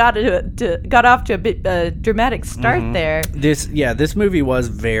 Really got off to a bit dramatic start there. This movie was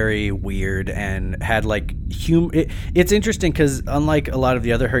very weird and had like it's interesting because unlike a lot of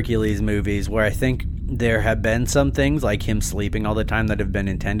the other Hercules movies, where I think there have been some things like him sleeping all the time that have been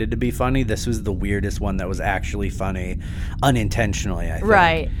intended to be funny, this was the weirdest one that was actually funny unintentionally, I think.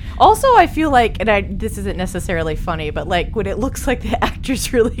 Right. Also, I feel like, and this isn't necessarily funny, but like when it looks like the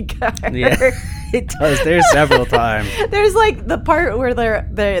actors really got hurt. Yeah, it does. There's several times. There's like the part where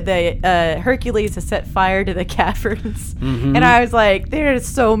Hercules has set fire to the caverns, and I was like, there's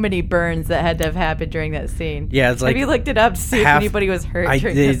so many burns that had to have happened during that scene. Yeah, it's like, have you looked it up to see if anybody was hurt?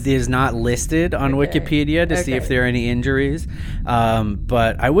 It is not listed on Wikipedia to see if there are any injuries,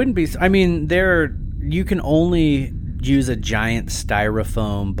 but I wouldn't be. I mean, you can only use a giant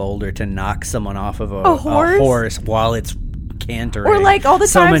styrofoam boulder to knock someone off of a horse while it's cantering. Or like all the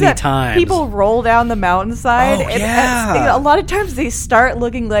so times many that times people roll down the mountainside. Oh, and yeah. a lot of times they start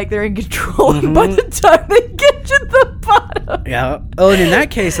looking like they're in control, and by the time they get to the bottom. Yeah. Oh, and in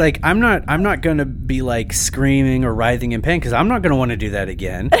that case, like I'm not gonna be like screaming or writhing in pain because I'm not gonna want to do that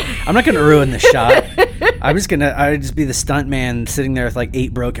again. I'm not gonna ruin the shot. I'd just be the stunt man sitting there with like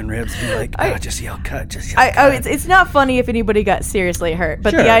 8 broken ribs and be like, just yell cut, just yell cut. It's not funny if anybody got seriously hurt,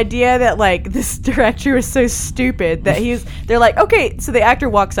 but Sure. the idea that like this director was so stupid that they're like, okay, so the actor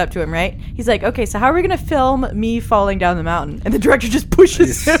walks up to him, right? He's like, okay, so how are we gonna film me falling down the mountain? And the director just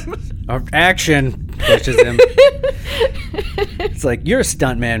pushes him. Action pushes him. It's like, you're a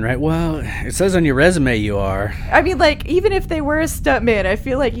stuntman, right? Well, it says on your resume you are. I mean, like, even if they were a stuntman, I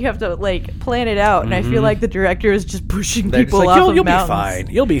feel like you have to like plan it out, and I feel like the director is just pushing They're people just like, off of you'll be mountains. fine.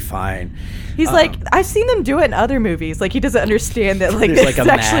 You'll be fine. He's like, I've seen them do it in other movies. Like, he doesn't understand that, like, There's, it's like,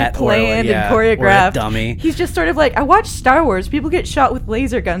 a actually mat or, planned yeah, and or a choreographed. dummy. He's just sort of like, I watch Star Wars. People get shot with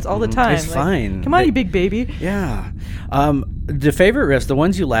laser guns all the time. It's Like, fine. Come on, you big baby. Yeah. The favorite riffs, the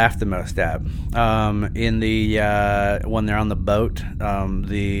ones you laughed the most at, in the when they're on the boat,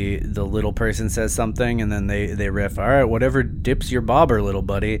 the little person says something and then they riff, all right, whatever dips your bobber, little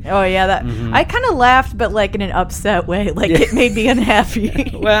buddy. Oh yeah, that I kind of laughed, but like in an upset way. Like it made me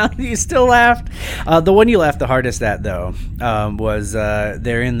unhappy. Well, you still laughed. The one you laughed the hardest at, though, was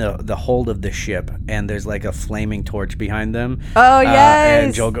they're in the hold of the ship, and there's like a flaming torch behind them. Oh yes.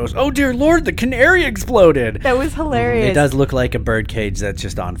 And Joel goes, "Oh dear Lord, the canary exploded." That was hilarious. It does look like a birdcage that's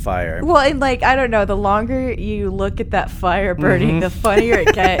just on fire. Well, and like, I don't know, the longer you look at that fire burning, the funnier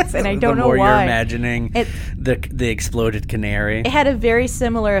it gets, and I don't know why. The more you're imagining the exploded canary. It had a very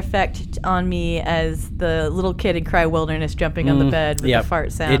similar effect on me as the little kid in Cry Wilderness jumping on the bed with the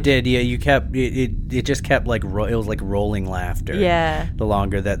fart sound. It did, yeah. You kept it just kept like it was like rolling laughter. Yeah. The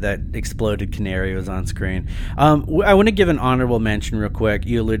longer that exploded canary was on screen. I want to give an honorable mention real quick.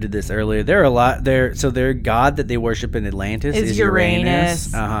 You alluded to this earlier. There are a lot there. So their god that they worship in Atlantis is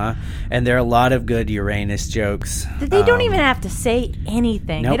Uranus. And there are a lot of good Uranus jokes. They don't even have to say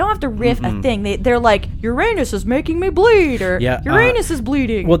anything. Nope. They don't have to riff a thing. They're like, Uranus is making me bleed, or Uranus is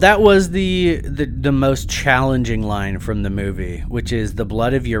bleeding. Well, that was the most challenging line from the movie, which is the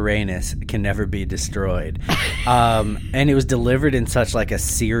blood of Uranus can never be destroyed. And it was delivered in such like a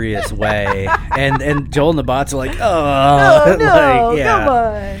serious way. and Joel and the bots are like, oh no, like,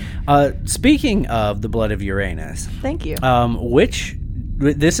 yeah. Come on. Speaking of the blood of Uranus. Thank you.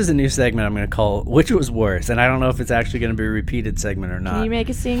 This is a new segment I'm going to call Which Was Worse, and I don't know if it's actually going to be a repeated segment or not. Can you make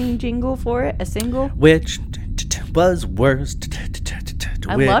a jingle for it? A single? Which was worse?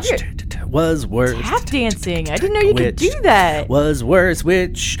 I love your was worse. Tap dancing. I didn't know you could do that. Was worse.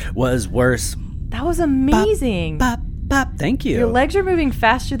 Which was worse? That was amazing. Bop, bop. Thank you. Your legs are moving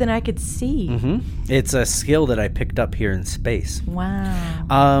faster than I could see. Mm-hmm. It's a skill that I picked up here in space.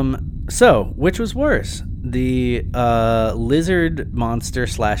 Wow. So, which was worse? The lizard monster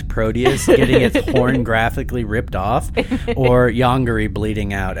 / Proteus getting its horn graphically ripped off, or Yongari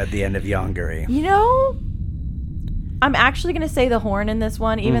bleeding out at the end of Yongari? You know, I'm actually going to say the horn in this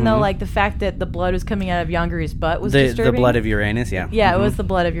one, even though like the fact that the blood was coming out of Yongari's butt was disturbing. The blood of Uranus, yeah. Yeah, it was the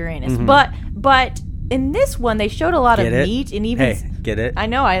blood of Uranus. But in this one, they showed a lot of meat and even. Hey, get it? I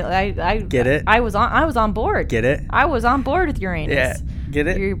know. I get it. I was on board. Get it? I was on board with Uranus. Yeah. Get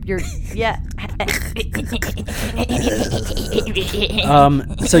it? You're yeah.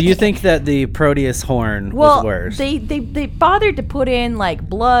 So you think that the Proteus horn was worse? They bothered to put in like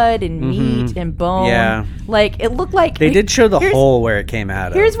blood and meat and bone. Yeah. Like it looked like they did show the hole where it came out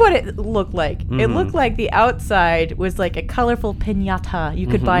of. Here's what it looked like. It looked like the outside was like a colorful piñata you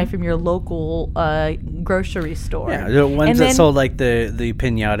could buy from your local grocery store. Yeah, the ones that sold like the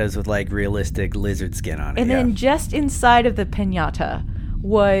piñatas with like realistic lizard skin on it. And then just inside of the piñata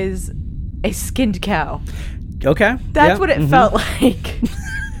was a skinned cow. Okay. That's what it felt like.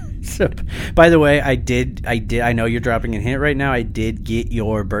 So, by the way, I know you're dropping a hint right now. I did get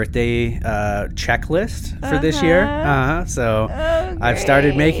your birthday checklist for this year. So I've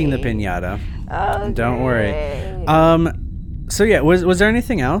started making the piñata. Don't worry. So yeah, was there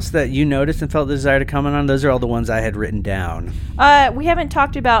anything else that you noticed and felt the desire to comment on? Those are all the ones I had written down. We haven't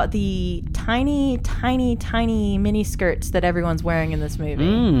talked about the tiny mini skirts that everyone's wearing in this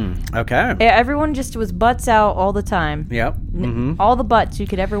movie. Okay. Everyone just was butts out all the time. Yep. All the butts you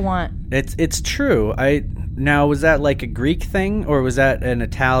could ever want. It's true. Now, was that like a Greek thing, or was that an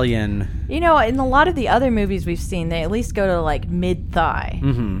Italian? You know, in a lot of the other movies we've seen, they at least go to like mid-thigh.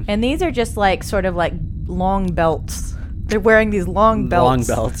 And these are just like sort of like long belts. They're wearing these long belts.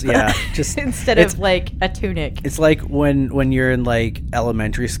 Long belts, yeah. Just instead of like a tunic. It's like when you're in like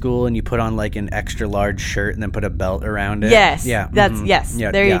elementary school and you put on like an extra large shirt and then put a belt around it. Yes. Yeah. That's yes.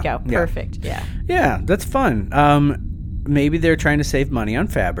 Yeah, there you go. Perfect. Yeah. Yeah, that's fun. Maybe they're trying to save money on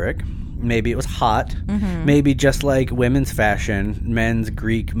fabric. Maybe it was hot. Maybe just like women's fashion, men's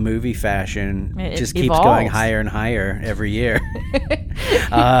Greek movie fashion just keeps going higher and higher every year.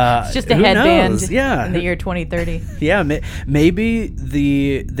 It's just a headband in the year 2030. Yeah, maybe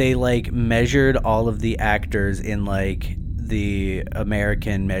they like measured all of the actors in like the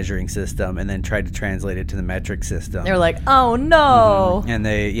American measuring system and then tried to translate it to the metric system. They were like, oh no. And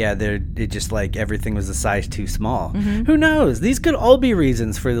it just like everything was a size too small. Who knows? These could all be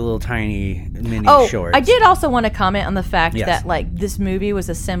reasons for the little tiny mini shorts. I did also want to comment on the fact that like this movie was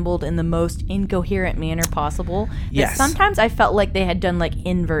assembled in the most incoherent manner possible. Yes. Sometimes I felt like they had done like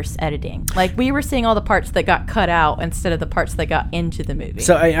inverse editing. Like we were seeing all the parts that got cut out instead of the parts that got into the movie.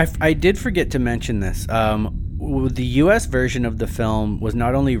 So I did forget to mention this. The U.S. version of the film was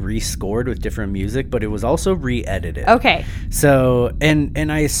not only rescored with different music, but it was also re-edited. Okay. So,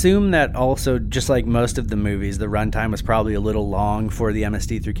 and I assume that also, just like most of the movies, the runtime was probably a little long for the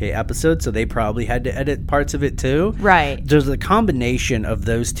MST3K episode, so they probably had to edit parts of it too. Right. There's a combination of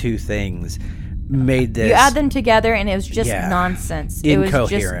those two things made this. You add them together and it was just nonsense. Incoherent. It was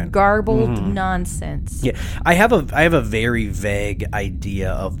just garbled nonsense. Yeah. I have a very vague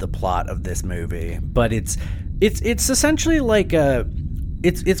idea of the plot of this movie, but it's essentially like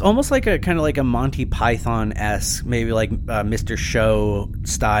it's almost like a kind of like a Monty Python-esque, maybe like Mr. Show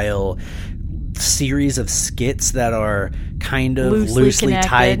style series of skits that are kind of Loosely loosely tied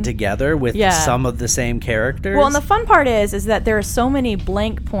connected. together with Yeah. some of the same characters. Well, and the fun part is that there are so many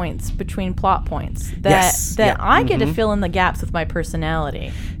blank points between plot points that Yes, yeah. I get to fill in the gaps with my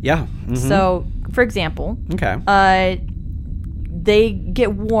personality. yeah. So, for example, Okay. they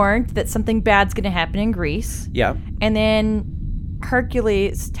get warned that something bad's going to happen in Greece, yeah. and then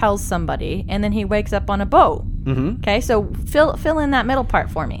Hercules tells somebody, and then he wakes up on a boat. Mm-hmm. Okay, so fill in that middle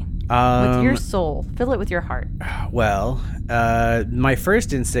part for me with your soul. Fill it with your heart. Well, my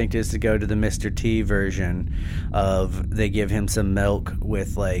first instinct is to go to the Mr. T version of they give him some milk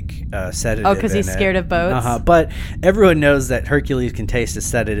with like sedative. Oh, 'cause in he's it. scared of boats? But everyone knows that Hercules can taste a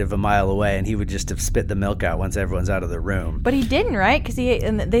sedative a mile away, and he would just have spit the milk out once everyone's out of the room. But he didn't, right? Because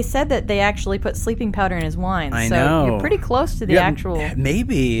they said that they actually put sleeping powder in his wine. I so know. you're pretty close to the actual.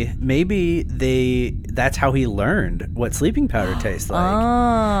 Maybe that's how he learned what sleeping powder tastes like.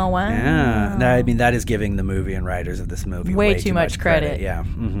 Oh, wow. Yeah, no, I mean that is giving the movie and writers of this movie Way way too much credit. Yeah.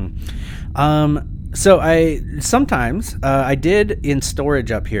 So I sometimes I did in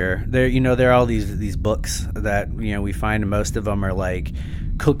storage up here. There are all these books that we find, and most of them are like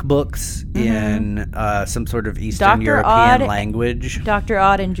cookbooks in some sort of Eastern Dr. European Odd- language. Dr.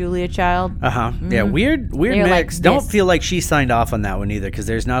 Odd and Julia Child. Yeah, weird They're like mix. Don't this. feel like she signed off on that one either, because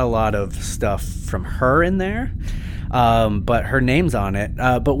there's not a lot of stuff from her in there. But her name's on it.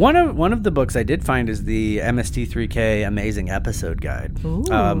 But one of the books I did find is the MST3K Amazing Episode Guide.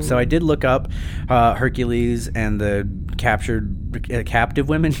 So I did look up Hercules and the captive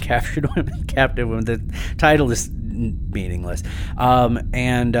women. The title is meaningless.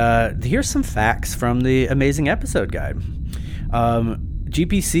 And here's some facts from the Amazing Episode Guide.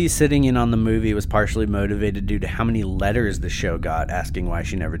 GPC sitting in on the movie was partially motivated due to how many letters the show got asking why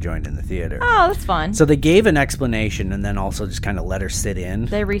she never joined in the theater. Oh, that's fun. So they gave an explanation and then also just kind of let her sit in.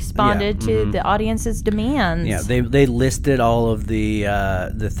 They responded to the audience's demands. Yeah, they listed all of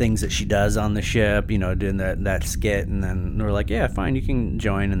the things that she does on the ship, doing that skit, and then they were like, yeah, fine, you can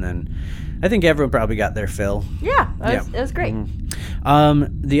join. And then I think everyone probably got their fill. Yeah, it was great.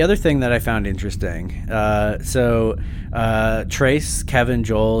 The other thing that I found interesting, Trace, Kevin,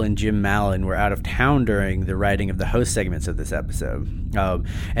 Joel, and Jim Mallon were out of town during the writing of the host segments of this episode.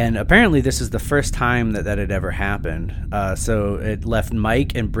 And apparently this is the first time that had ever happened. So it left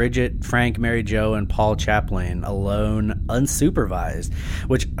Mike and Bridget, Frank, Mary Jo, and Paul Chaplin alone, unsupervised,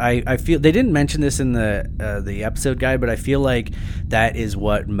 which I feel they didn't mention this in the episode guide, but I feel like that is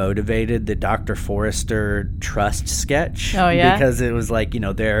what motivated the Dr. Forrester trust sketch. Oh, yeah? Because it was like,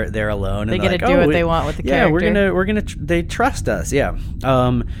 they're alone. They and get to like, do what they want with the character. Yeah, they trust us. Yeah.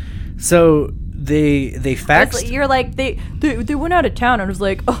 So they faxed. You're like, they went out of town and was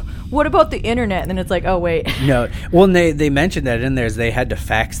like, oh, what about the internet? And then it's like, oh, wait. No. Well, and they mentioned that in there. They had to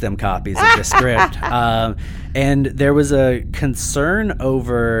fax them copies of the script. And there was a concern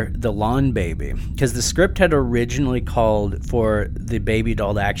over the lawn baby, because the script had originally called for the baby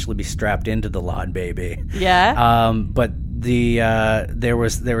doll to actually be strapped into the lawn baby. Yeah. But there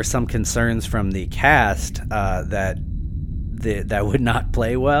were some concerns from the cast that would not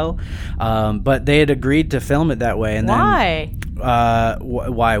play well. But they had agreed to film it that way. And Why?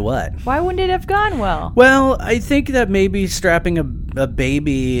 Why what? Why wouldn't it have gone well? Well, I think that maybe strapping a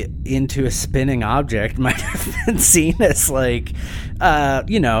baby into a spinning object might have been seen as like,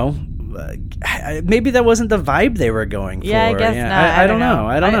 maybe that wasn't the vibe they were going for. Yeah, I guess not. I don't know.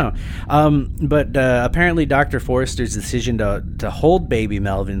 I don't know. But apparently Dr. Forrester's decision to hold baby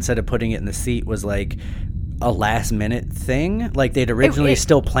Melvin instead of putting it in the seat was like a last minute thing. Like they'd originally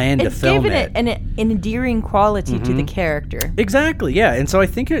still planned to film it. An endearing quality to the character. Exactly, yeah. And so I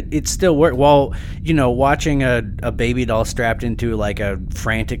think it still worked. While, watching a baby doll strapped into like a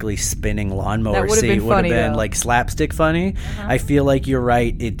frantically spinning lawnmower seat would have been like slapstick funny. I feel like you're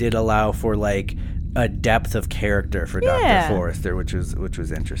right. It did allow for like a depth of character for Dr. Forrester, which was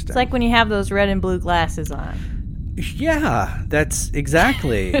interesting. It's like when you have those red and blue glasses on. Yeah, that's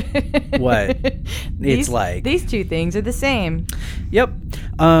exactly what it's like. These two things are the same. Yep.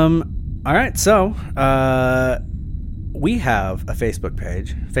 All right, so we have a Facebook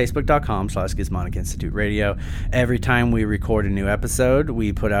page, facebook.com/Gizmonic Institute Radio. Every time we record a new episode,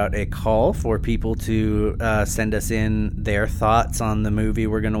 we put out a call for people to send us in their thoughts on the movie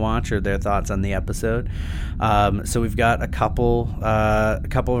we're going to watch or their thoughts on the episode. So we've got a couple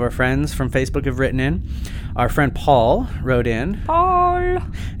of our friends from Facebook have written in. Our friend Paul wrote in. Paul.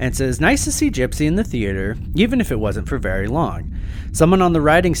 And says, nice to see Gypsy in the theater, even if it wasn't for very long. Someone on the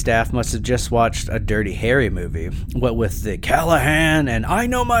writing staff must have just watched a Dirty Harry movie, what with the Callahan and I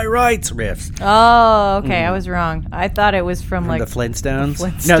Know My Rights riffs. Oh, okay. I was wrong. I thought it was from like The Flintstones?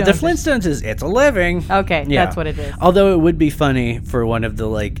 Flintstones. No, the Flintstones is It's a Living. Okay, Yeah. that's what it is. Although it would be funny for one of the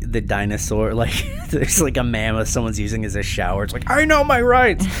like the dinosaur, like there's like a mammoth someone's using as a shower. It's like, I know my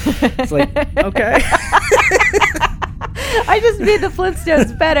rights. It's like, okay. I just made the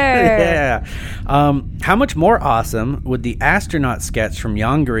Flintstones better. Yeah. How much more awesome would the astronaut sketch from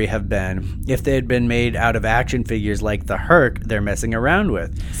Yongari have been if they had been made out of action figures like the Herc they're messing around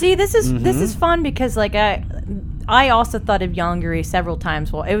with? See, this is fun because like I also thought of Yongari several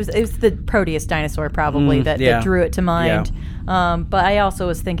times. Well, it was the Proteus dinosaur probably that drew it to mind. Yeah. But I also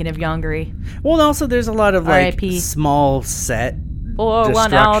was thinking of Yongari. Well, and also there's a lot of like R.I.P. small set Pour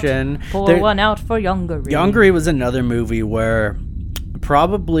destruction. one out for Yongari. Yongari was another movie where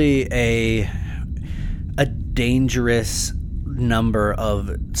probably a dangerous number of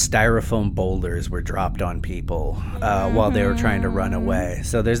styrofoam boulders were dropped on people while they were trying to run away.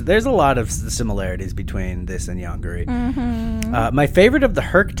 So there's a lot of similarities between this and Yongari. My favorite of the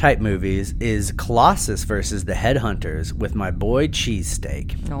Herc type movies is Colossus versus the Headhunters with my boy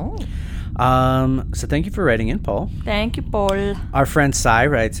Cheesesteak. Oh. So thank you for writing in, Paul. Thank you, Paul. Our friend Sai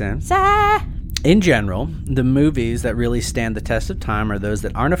writes in. Sai. In general, the movies that really stand the test of time are those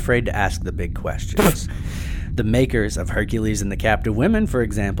that aren't afraid to ask the big questions. The makers of Hercules and the Captive Women, for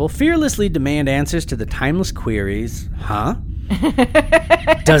example, fearlessly demand answers to the timeless queries, huh?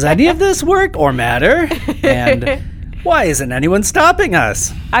 Does any of this work or matter? And why isn't anyone stopping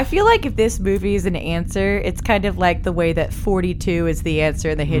us? I feel like if this movie is an answer, it's kind of like the way that 42 is the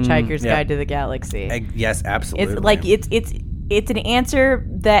answer in The Hitchhiker's Guide to the Galaxy. Yes, absolutely. It's like it's an answer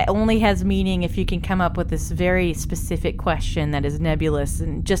that only has meaning if you can come up with this very specific question that is nebulous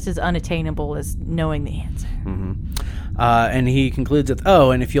and just as unattainable as knowing the answer. And he concludes with,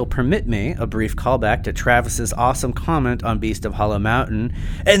 and if you'll permit me, a brief callback to Travis's awesome comment on Beast of Hollow Mountain,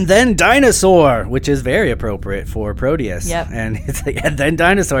 and then dinosaur, which is very appropriate for Proteus. Yep. And it's like, and then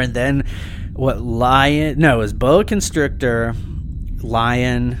dinosaur, and then what, lion? No, it was boa constrictor,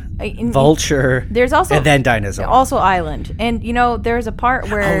 lion, vulture, there's also and then dinosaur. Also island. And, there's a part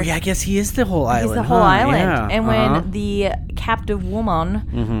where... Oh, yeah, I guess he is the whole island. He's the whole island. Yeah. And when the captive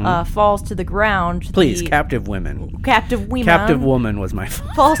woman falls to the ground... Please, captive women. Captive women. Captive woman was my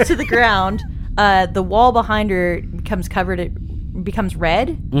fault. Falls to the ground. The wall behind her becomes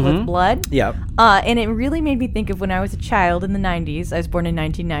red with blood. Yep. And it really made me think of when I was a child in the 90s. I was born in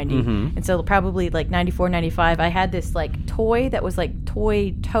 1990. And so probably like 94, 95, I had this like toy that was like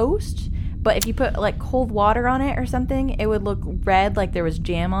toy toast. But if you put like cold water on it or something, it would look red, like there was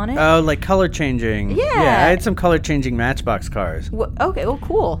jam on it. Oh, like color changing. Yeah. Yeah, I had some color changing Matchbox cars. Okay, well,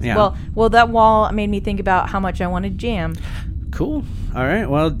 cool. Yeah. Well, that wall made me think about how much I wanted jam. Cool. All right.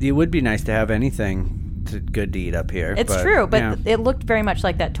 Well, it would be nice to have anything good to eat up here. It's true, but it looked very much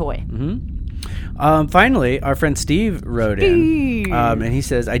like that toy. Finally, our friend Steve wrote in, and he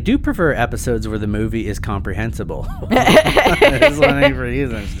says, I do prefer episodes where the movie is comprehensible. This one ain't for you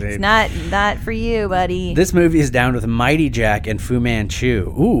then, Steve. It's not for you, buddy. This movie is down with Mighty Jack and Fu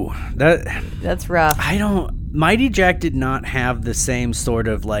Manchu. Ooh, that's rough. Mighty Jack did not have the same sort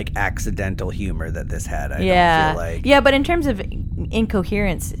of like accidental humor that this had. I don't feel like. Yeah, but in terms of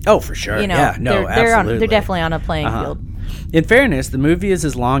incoherence, oh, for sure. Absolutely. They're definitely on a playing field. In fairness, the movie is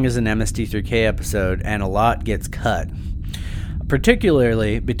as long as an MST3K episode, and a lot gets cut,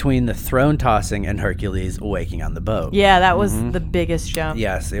 particularly between the throne tossing and Hercules waking on the boat. Yeah, that was the biggest jump.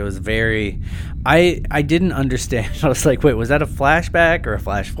 Yes, it was very... I didn't understand. I was like, wait, was that a flashback or a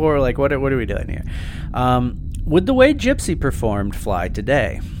flash forward? Like, what are we doing here? Would the way Gypsy performed fly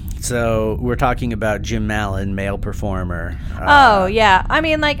today? So we're talking about Jim Mallon, male performer. Oh yeah, I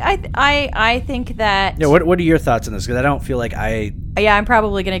mean, like I think that. Yeah, what are your thoughts on this? Because I don't feel like I. Yeah, I'm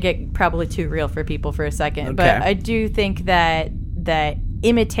probably gonna get too real for people for a second, okay. But I do think that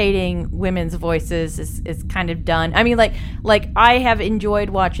imitating women's voices is kind of done. I mean, like I have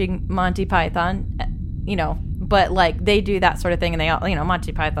enjoyed watching Monty Python, but like they do that sort of thing, and they all,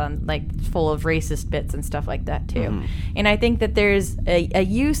 Monty Python like full of racist bits and stuff like that too. And I think that there's a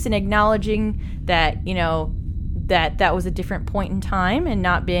use in acknowledging that that was a different point in time and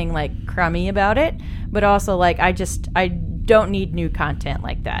not being like crummy about it, but also like I don't need new content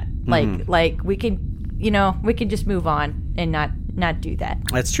like that. Like we can just move on and not do that.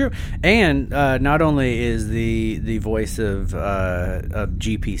 That's true. And not only is the voice of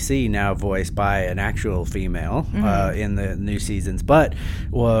GPC now voiced by an actual female in the new seasons, but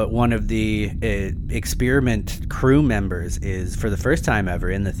one of the experiment crew members is, for the first time ever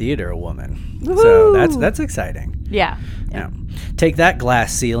in the theater, a woman. Woo-hoo! So that's exciting. Yeah. Take that,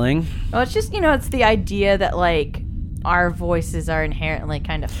 glass ceiling. Well, it's just, it's the idea that, like, our voices are inherently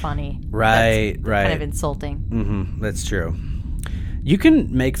kind of funny. Right, That's right. kind of insulting. Mm-hmm. That's true. You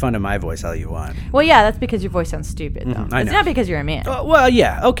can make fun of my voice all you want. Well, yeah, that's because your voice sounds stupid, though. I It's know. not because you're a man. Well,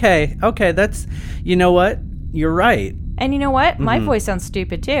 yeah. Okay. That's, you know what? You're right. And you know what? My voice sounds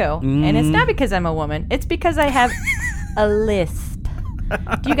stupid, too. And it's not because I'm a woman. It's because I have a lisp.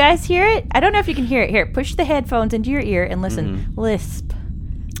 Do you guys hear it? I don't know if you can hear it. Here, push the headphones into your ear and listen. Lisp.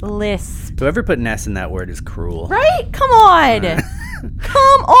 Lisp. Whoever put an S in that word is cruel. Right? Come on.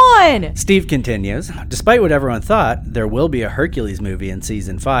 Come on. Steve continues, despite what everyone thought, there will be a Hercules movie in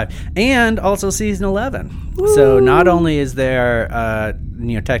season 5 and also season 11. Woo. So not only is there,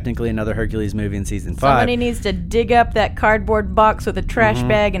 technically another Hercules movie in season 5. Somebody needs to dig up that cardboard box with a trash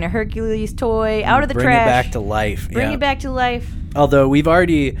bag and a Hercules toy out of the Bring trash. it back to life. Bring it back to life. Although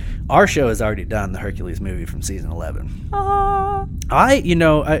our show has already done the Hercules movie from season 11. I'll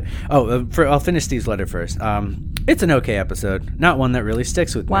finish Steve's letter first. It's an okay episode, not one that really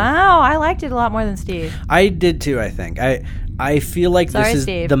sticks with me. Wow, I liked it a lot more than Steve. I did too, I think. I feel like Sorry, this is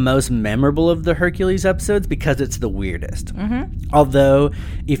Steve. the most memorable of the Hercules episodes because it's the weirdest. Although,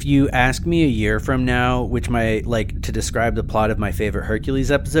 if you ask me a year from now, to describe the plot of my favorite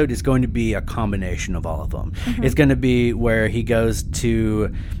Hercules episode, it's going to be a combination of all of them. It's going to be where he goes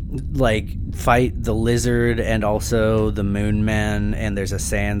to fight the lizard and also the moon men, and there's a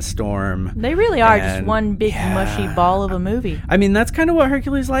sandstorm. They really are just And, one big mushy ball of a movie. I mean, that's kind of what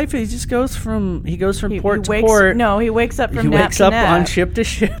Hercules' life is. He just goes from port to wakes, port. No, he wakes up from He nap wakes to up nap. on ship to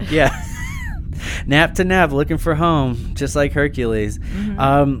ship. Yeah. Nap to nap, looking for home, just like Hercules.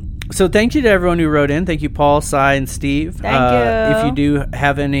 So thank you to everyone who wrote in. Thank you, Paul, Cy, and Steve. Thank you. If you do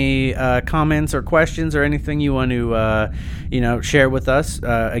have any comments or questions or anything you want to, share with us,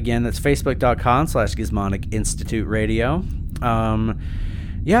 again, that's facebook.com/Gizmonic Institute Radio. I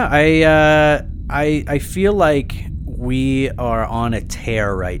feel like we are on a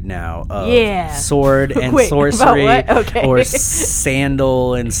tear right now of sword and Wait, sorcery, about what? Okay. or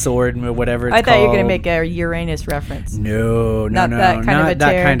sandal and sword, whatever it's I thought you were going to called. make a Uranus reference. No, Not that kind of a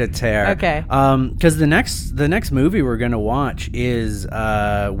that tear. kind of tear. Okay. Because the next movie we're gonna watch is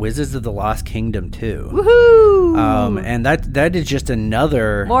Wizards of the Lost Kingdom 2. Woohoo! And that is just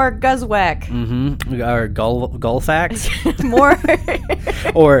another More Guzwhack. or Gulfax More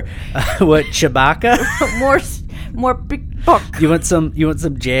or what, Chewbacca? more big buck. You want some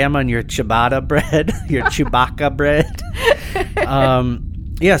jam on your ciabatta bread, your Chewbacca bread.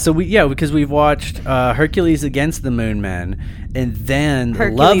 Because we've watched Hercules Against the Moon Men, and then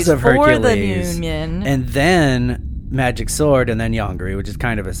Hercules Loves of for Hercules, the Moon Men. and then Magic Sword, and then Yongari, which is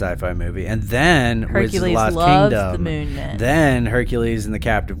kind of a sci-fi movie, and then Wizards of the Hercules Lost Loves Kingdom, the Moon Men. then Hercules and the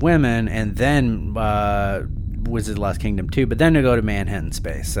Captive Women, and then Wizards of the Lost Kingdom 2, but then to go to Manhattan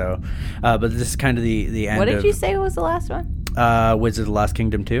Space. So, but this is kind of the end. What did of, you say was the last one? Wizards of the Lost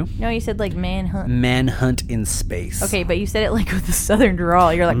Kingdom 2. No, you said like Manhunt. Manhunt in Space. Okay, but you said it like with a southern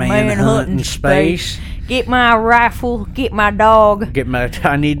drawl. You're like Manhunt Manhunt in in space. space. Get my rifle. Get my dog.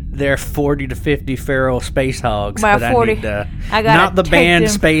 I need their 40 to 50 feral space hogs. My but 40 I need I gotta not the take band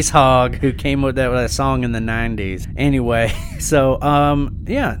them. Space Hog who came with that song in the 90s. Anyway, so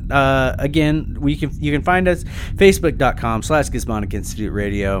again, you can find us facebook.com/Gizmonic Institute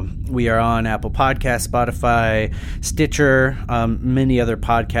Radio. We are on Apple Podcasts, Spotify, Stitcher, many other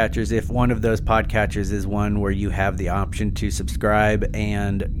podcatchers. If one of those podcatchers is one where you have the option to subscribe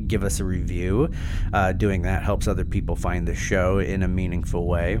and give us a review, doing that helps other people find the show in a meaningful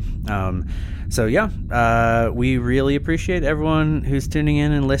way. We really appreciate everyone who's tuning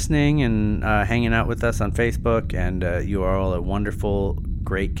in and listening and hanging out with us on Facebook, and you are all a wonderful,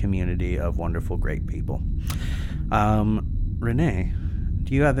 great community of wonderful, great people. Renee,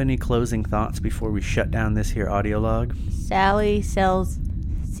 do you have any closing thoughts before we shut down this here audio log? Sally sells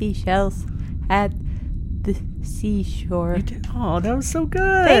seashells at the seashore. You did. Oh, that was so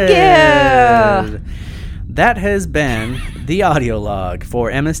good. Thank you. That has been the audio log for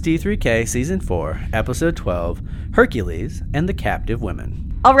MSD3K Season 4, Episode 12, Hercules and the Captive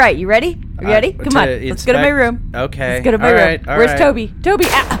Women. All right, you ready? Are you ready? Come on, let's go to my room. Okay. Let's go to my All room. right, all Where's right. Toby? Toby,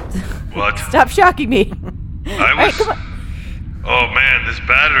 What? stop shocking me. I All right, was. come on. Oh man, this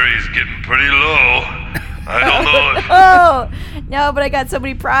battery's getting pretty low. I don't know. Oh, no, but I got so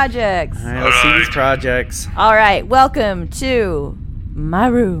many projects. All right, let's see these Alright. projects. All right, welcome to my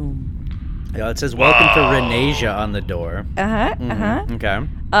room. Yeah, it says welcome to Wow. Renasia on the door. Okay.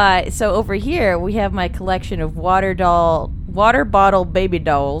 So over here we have my collection of water bottle baby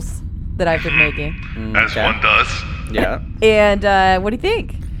dolls that I've been making. As Okay. one does. Yeah. And what do you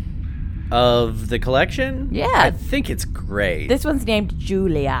think? Of the collection? Yeah. I think it's great. This one's named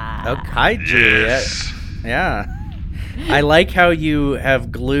Julia. Okay, hi, Juliet. Yes. Yeah. I like how you've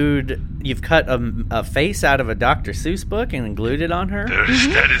cut a face out of a Dr. Seuss book and glued it on her.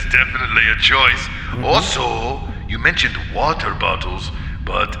 That is definitely a choice. Also, you mentioned water bottles,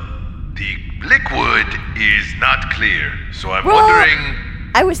 but the liquid is not clear. So I'm Well, wondering,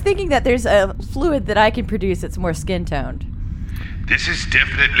 I was thinking that there's a fluid that I can produce that's more skin toned. this is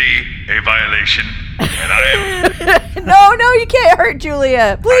definitely a violation, and I am. No, you can't hurt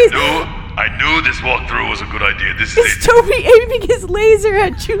Julia. Please. I knew this walkthrough was a good idea. This Is is it. Toby aiming his laser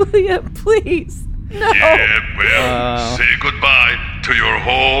at Julia? Please. No. Yeah, well, say goodbye to your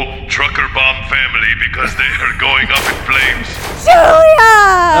whole trucker bomb family because they are going up in flames.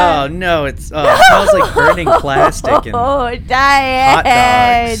 Julia! Oh no, it smells like burning plastic and Oh,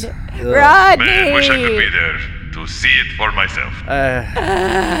 Diane! dogs. Ugh. Rodney! Man, wish I could be there to see it for myself.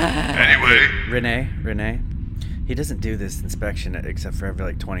 Anyway, Renee. He doesn't do this inspection except for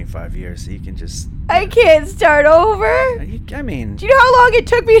every 25 years, so you can just. I can't start over. I mean, Do you know how long it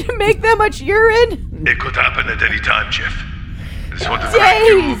took me to make that much urine? it could happen at any time, Jeff. I just want to thank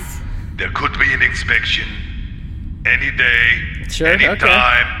you. Days. There could be an inspection any day, Sure, any okay.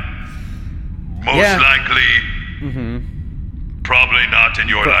 time. Most Yeah. likely, probably not in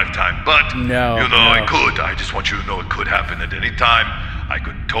your lifetime, but No, you know, no. it could. I just want you to know it could happen at any time.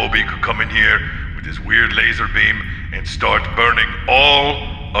 Toby could come in here with his weird laser beam and start burning all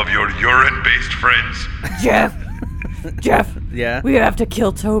of your urine-based friends. Jeff, yeah. we have to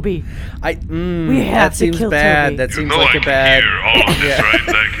kill Toby. We have that to seems kill bad. Toby. That You seems know like I a can bad. hear all of this, Yeah. right?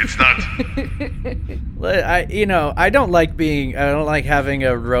 Like it's not. I don't like having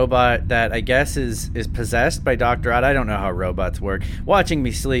a robot that I guess is possessed by Dr. Odd. I don't know how robots work. Watching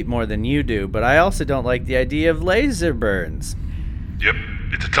me sleep more than you do, but I also don't like the idea of laser burns. Yep,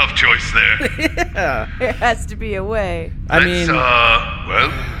 it's a tough choice there. Yeah. There has to be a way.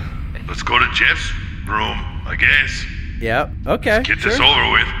 Let's go to Jeff's room, I guess. Yep. Okay. Get this sure.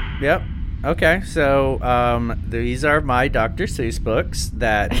 over with. Yep. Okay. So these are my Dr. Seuss books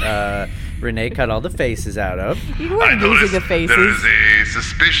that Renee cut all the faces out of. You I weren't using noticed the there is faces. a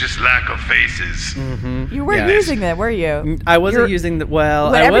suspicious lack of faces. You weren't Yeah. using them, were you? I wasn't You're- using the.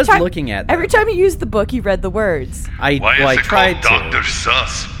 But I every was time- looking at them. Every time you used the book, you read the words. Why I is it tried called to. Dr.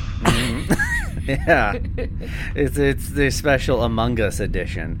 Sus? Yeah, it's the special Among Us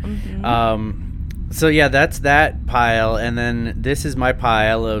edition. Mm-hmm. So yeah, that's that pile, and then this is my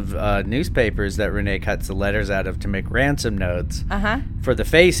pile of newspapers that Renee cuts the letters out of to make ransom notes for the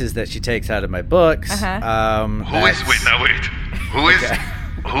faces that she takes out of my books. Who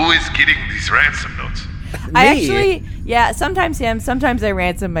is getting these ransom notes? I Me. actually, sometimes him, sometimes I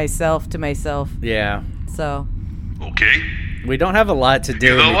ransom myself to myself. Yeah, So, Okay. we don't have a lot to do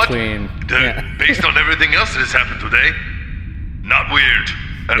You know what? between. Yeah. Based on everything else that has happened today, not weird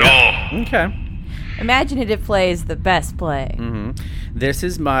at all. Okay. imaginative play is the best play. This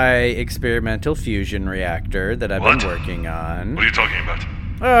is my experimental fusion reactor that I've What? been working on. What are you talking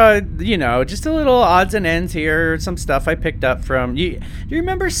about? Just a little odds and ends here. Some stuff I picked up from you. Do you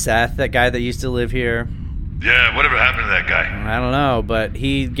remember Seth, that guy that used to live here? Yeah, whatever happened to that guy? I don't know, but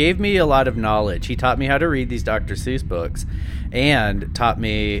he gave me a lot of knowledge. He taught me how to read these Dr. Seuss books and taught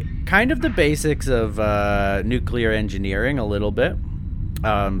me kind of the basics of nuclear engineering a little bit.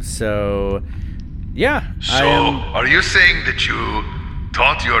 So Are you saying that you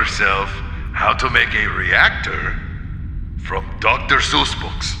taught yourself how to make a reactor from Dr. Seuss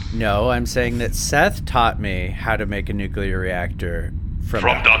books? No, I'm saying that Seth taught me how to make a nuclear reactor from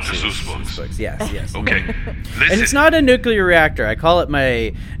Dr. Seuss books. Yes. Okay. Listen. And it's not a nuclear reactor. I call it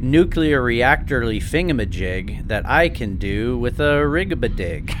my nuclear reactorly thingamajig that I can do with a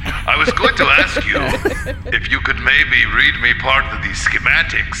rigabadig. I was going to ask you if you could maybe read me part of the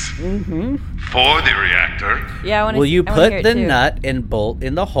schematics for the reactor. Yeah, I want to Well, you hear put it the too. nut and bolt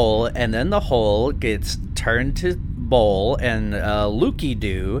in the hole, and then the hole gets turned to bowl, and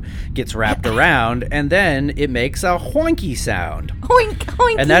looky-doo gets wrapped around, and then it makes a hoinky sound. Oink,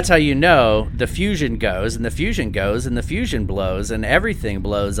 oink. And that's how you know the fusion goes, and the fusion goes, and the fusion blows, and everything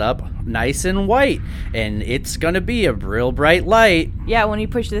blows up nice and white. And it's going to be a real bright light. Yeah, when you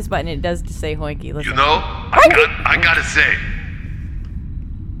push this button, it does just say hoinky. Listen. You know, I gotta say,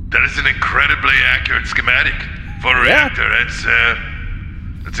 That is an incredibly accurate schematic for a Yeah. reactor.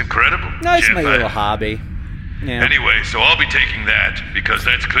 That's incredible. No, it's my Jet little lag. hobby. Yeah. Anyway, so I'll be taking that because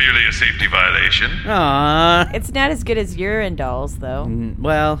that's clearly a safety violation. Aww. It's not as good as urine dolls, though.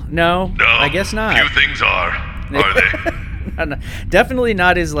 Well, no, No, I guess not. Few things are they? No, definitely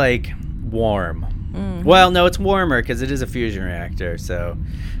not as like warm. Well, no, it's warmer because it is a fusion reactor. So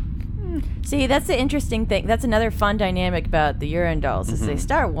See, that's the interesting thing. That's another fun dynamic about the urine dolls is they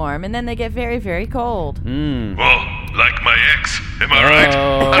start warm and then they get very, very cold. Well, like my ex. Am I right?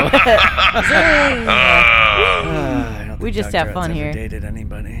 I don't We think just Dr. have fun Odd's ever here. Dated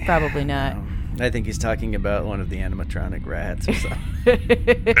anybody? Probably not. I think he's talking about one of the animatronic rats or something.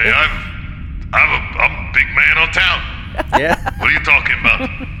 Hey, I'm a big man on town. Yeah, What are you talking about?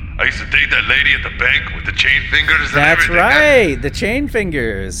 I used to date that lady at the bank with the chain fingers and that's everything. right. The chain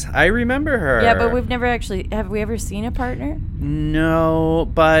fingers. I remember her. Yeah, but we've never actually. Have we ever seen a partner? No,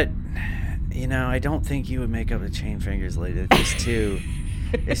 but you know, I don't think you would make up the chain fingers lady. It's just too.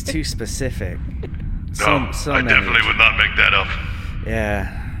 It's too specific. No, I many. definitely would not make that up.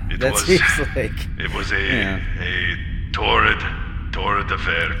 Yeah, It that was- seems like. It was Yeah. a torrid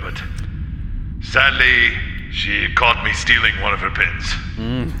affair, but sadly, she caught me stealing one of her pins.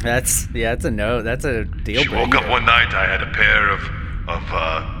 That's it's a no. That's a deal She breaker. woke up one night. I had a pair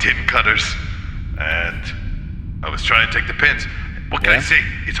of tin cutters, and I was trying to take the pins. What can I Yeah. say?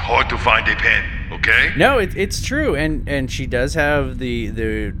 It's hard to find a pen. Okay. No, it's true, and she does have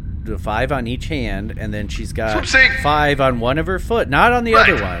the 5 on each hand, and then she's That's what got I'm saying. 5 on one of her foot, not on the Right.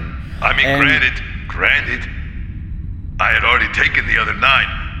 other one. I mean, And- granted, I had already taken the other 9,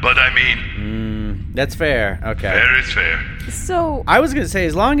 but I mean, That's fair. Okay. fair is fair. So I was gonna say,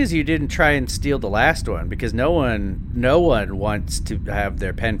 as long as you didn't try and steal the last one, because no one wants to have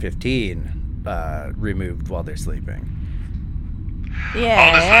their Pen 15 removed while they're sleeping. yeah,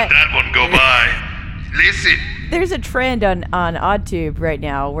 I'll just let that one go by. Listen, there's a trend on OddTube right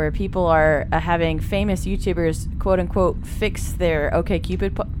now where people are having famous YouTubers quote unquote fix their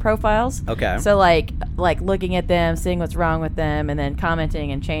OkCupid profiles. Okay. So like looking at them, seeing what's wrong with them, and then commenting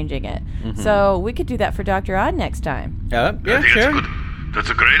and changing it. So we could do that for Dr. Odd next time. Yeah, I think sure. that's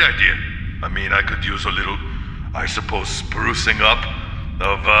a great idea. I mean, I could use a little, I suppose, sprucing up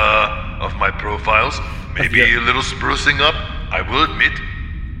of my profiles. Maybe your- a little sprucing up, I will admit,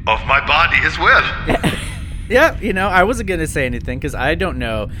 of my body as well. Yeah, you know, I wasn't gonna say anything because I don't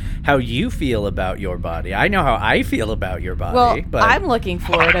know how you feel about your body. I know how I feel about your body. Well, but I'm looking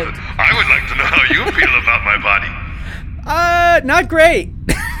forward to. I would like to know how you feel about my body. not great.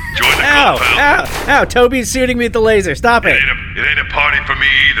 Join the Ow! club, pal. Ow! Ow! Toby's shooting me with the laser. Stop it. It ain't a party for me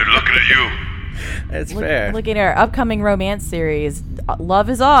either, looking at you. That's fair. Looking at our upcoming romance series, Love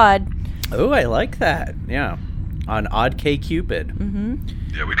is Odd. Oh, I like that. Yeah, on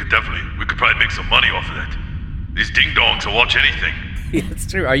OddCupid. Yeah, we could probably make some money off of that. These ding-dongs will watch anything. Yeah, it's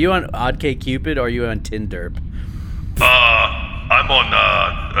true. Are you on OddCupid or are you on Tinderp? I'm on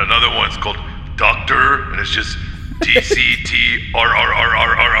another one. It's called Doctor, and it's just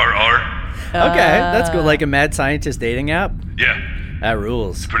TCTRRRRRRR. Okay, that's good. Like a mad scientist dating app. Yeah, That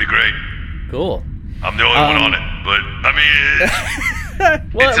rules. pretty great. Cool. I'm the only one on it, but I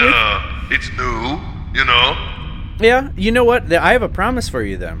mean, Well, it's new, you know. yeah. You know what? I have a promise for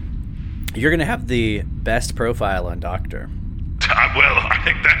you. Then you're gonna have the best profile on Doctor. Well, I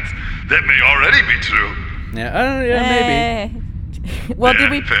think that may already be true. Yeah, maybe. Well, yeah,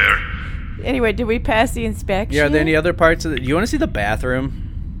 did we? fair? Anyway, did we pass the inspection? Yeah. Are there any other parts of it? You want to see the bathroom?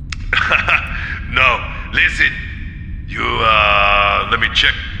 No, listen. You let me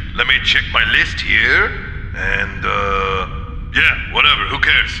check my list here, and yeah, whatever. Who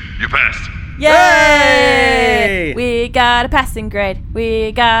cares? You passed. Yay! Hey! We got a passing grade.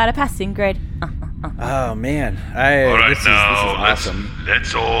 We got a passing grade. Oh man, All right, this is now awesome.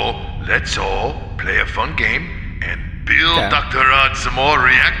 let's all play a fun game and build Okay. Dr. Odd some more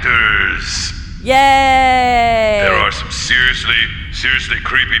reactors. Yay! There are some seriously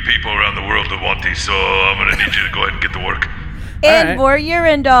creepy people around the world that want these, so I'm gonna need you to go ahead and get to work. and Alright. more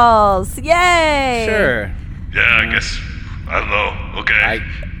urine dolls. Yay! Sure. Yeah, I guess. I don't know. Okay.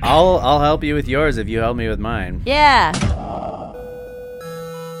 I'll help you with yours if you help me with mine. Yeah.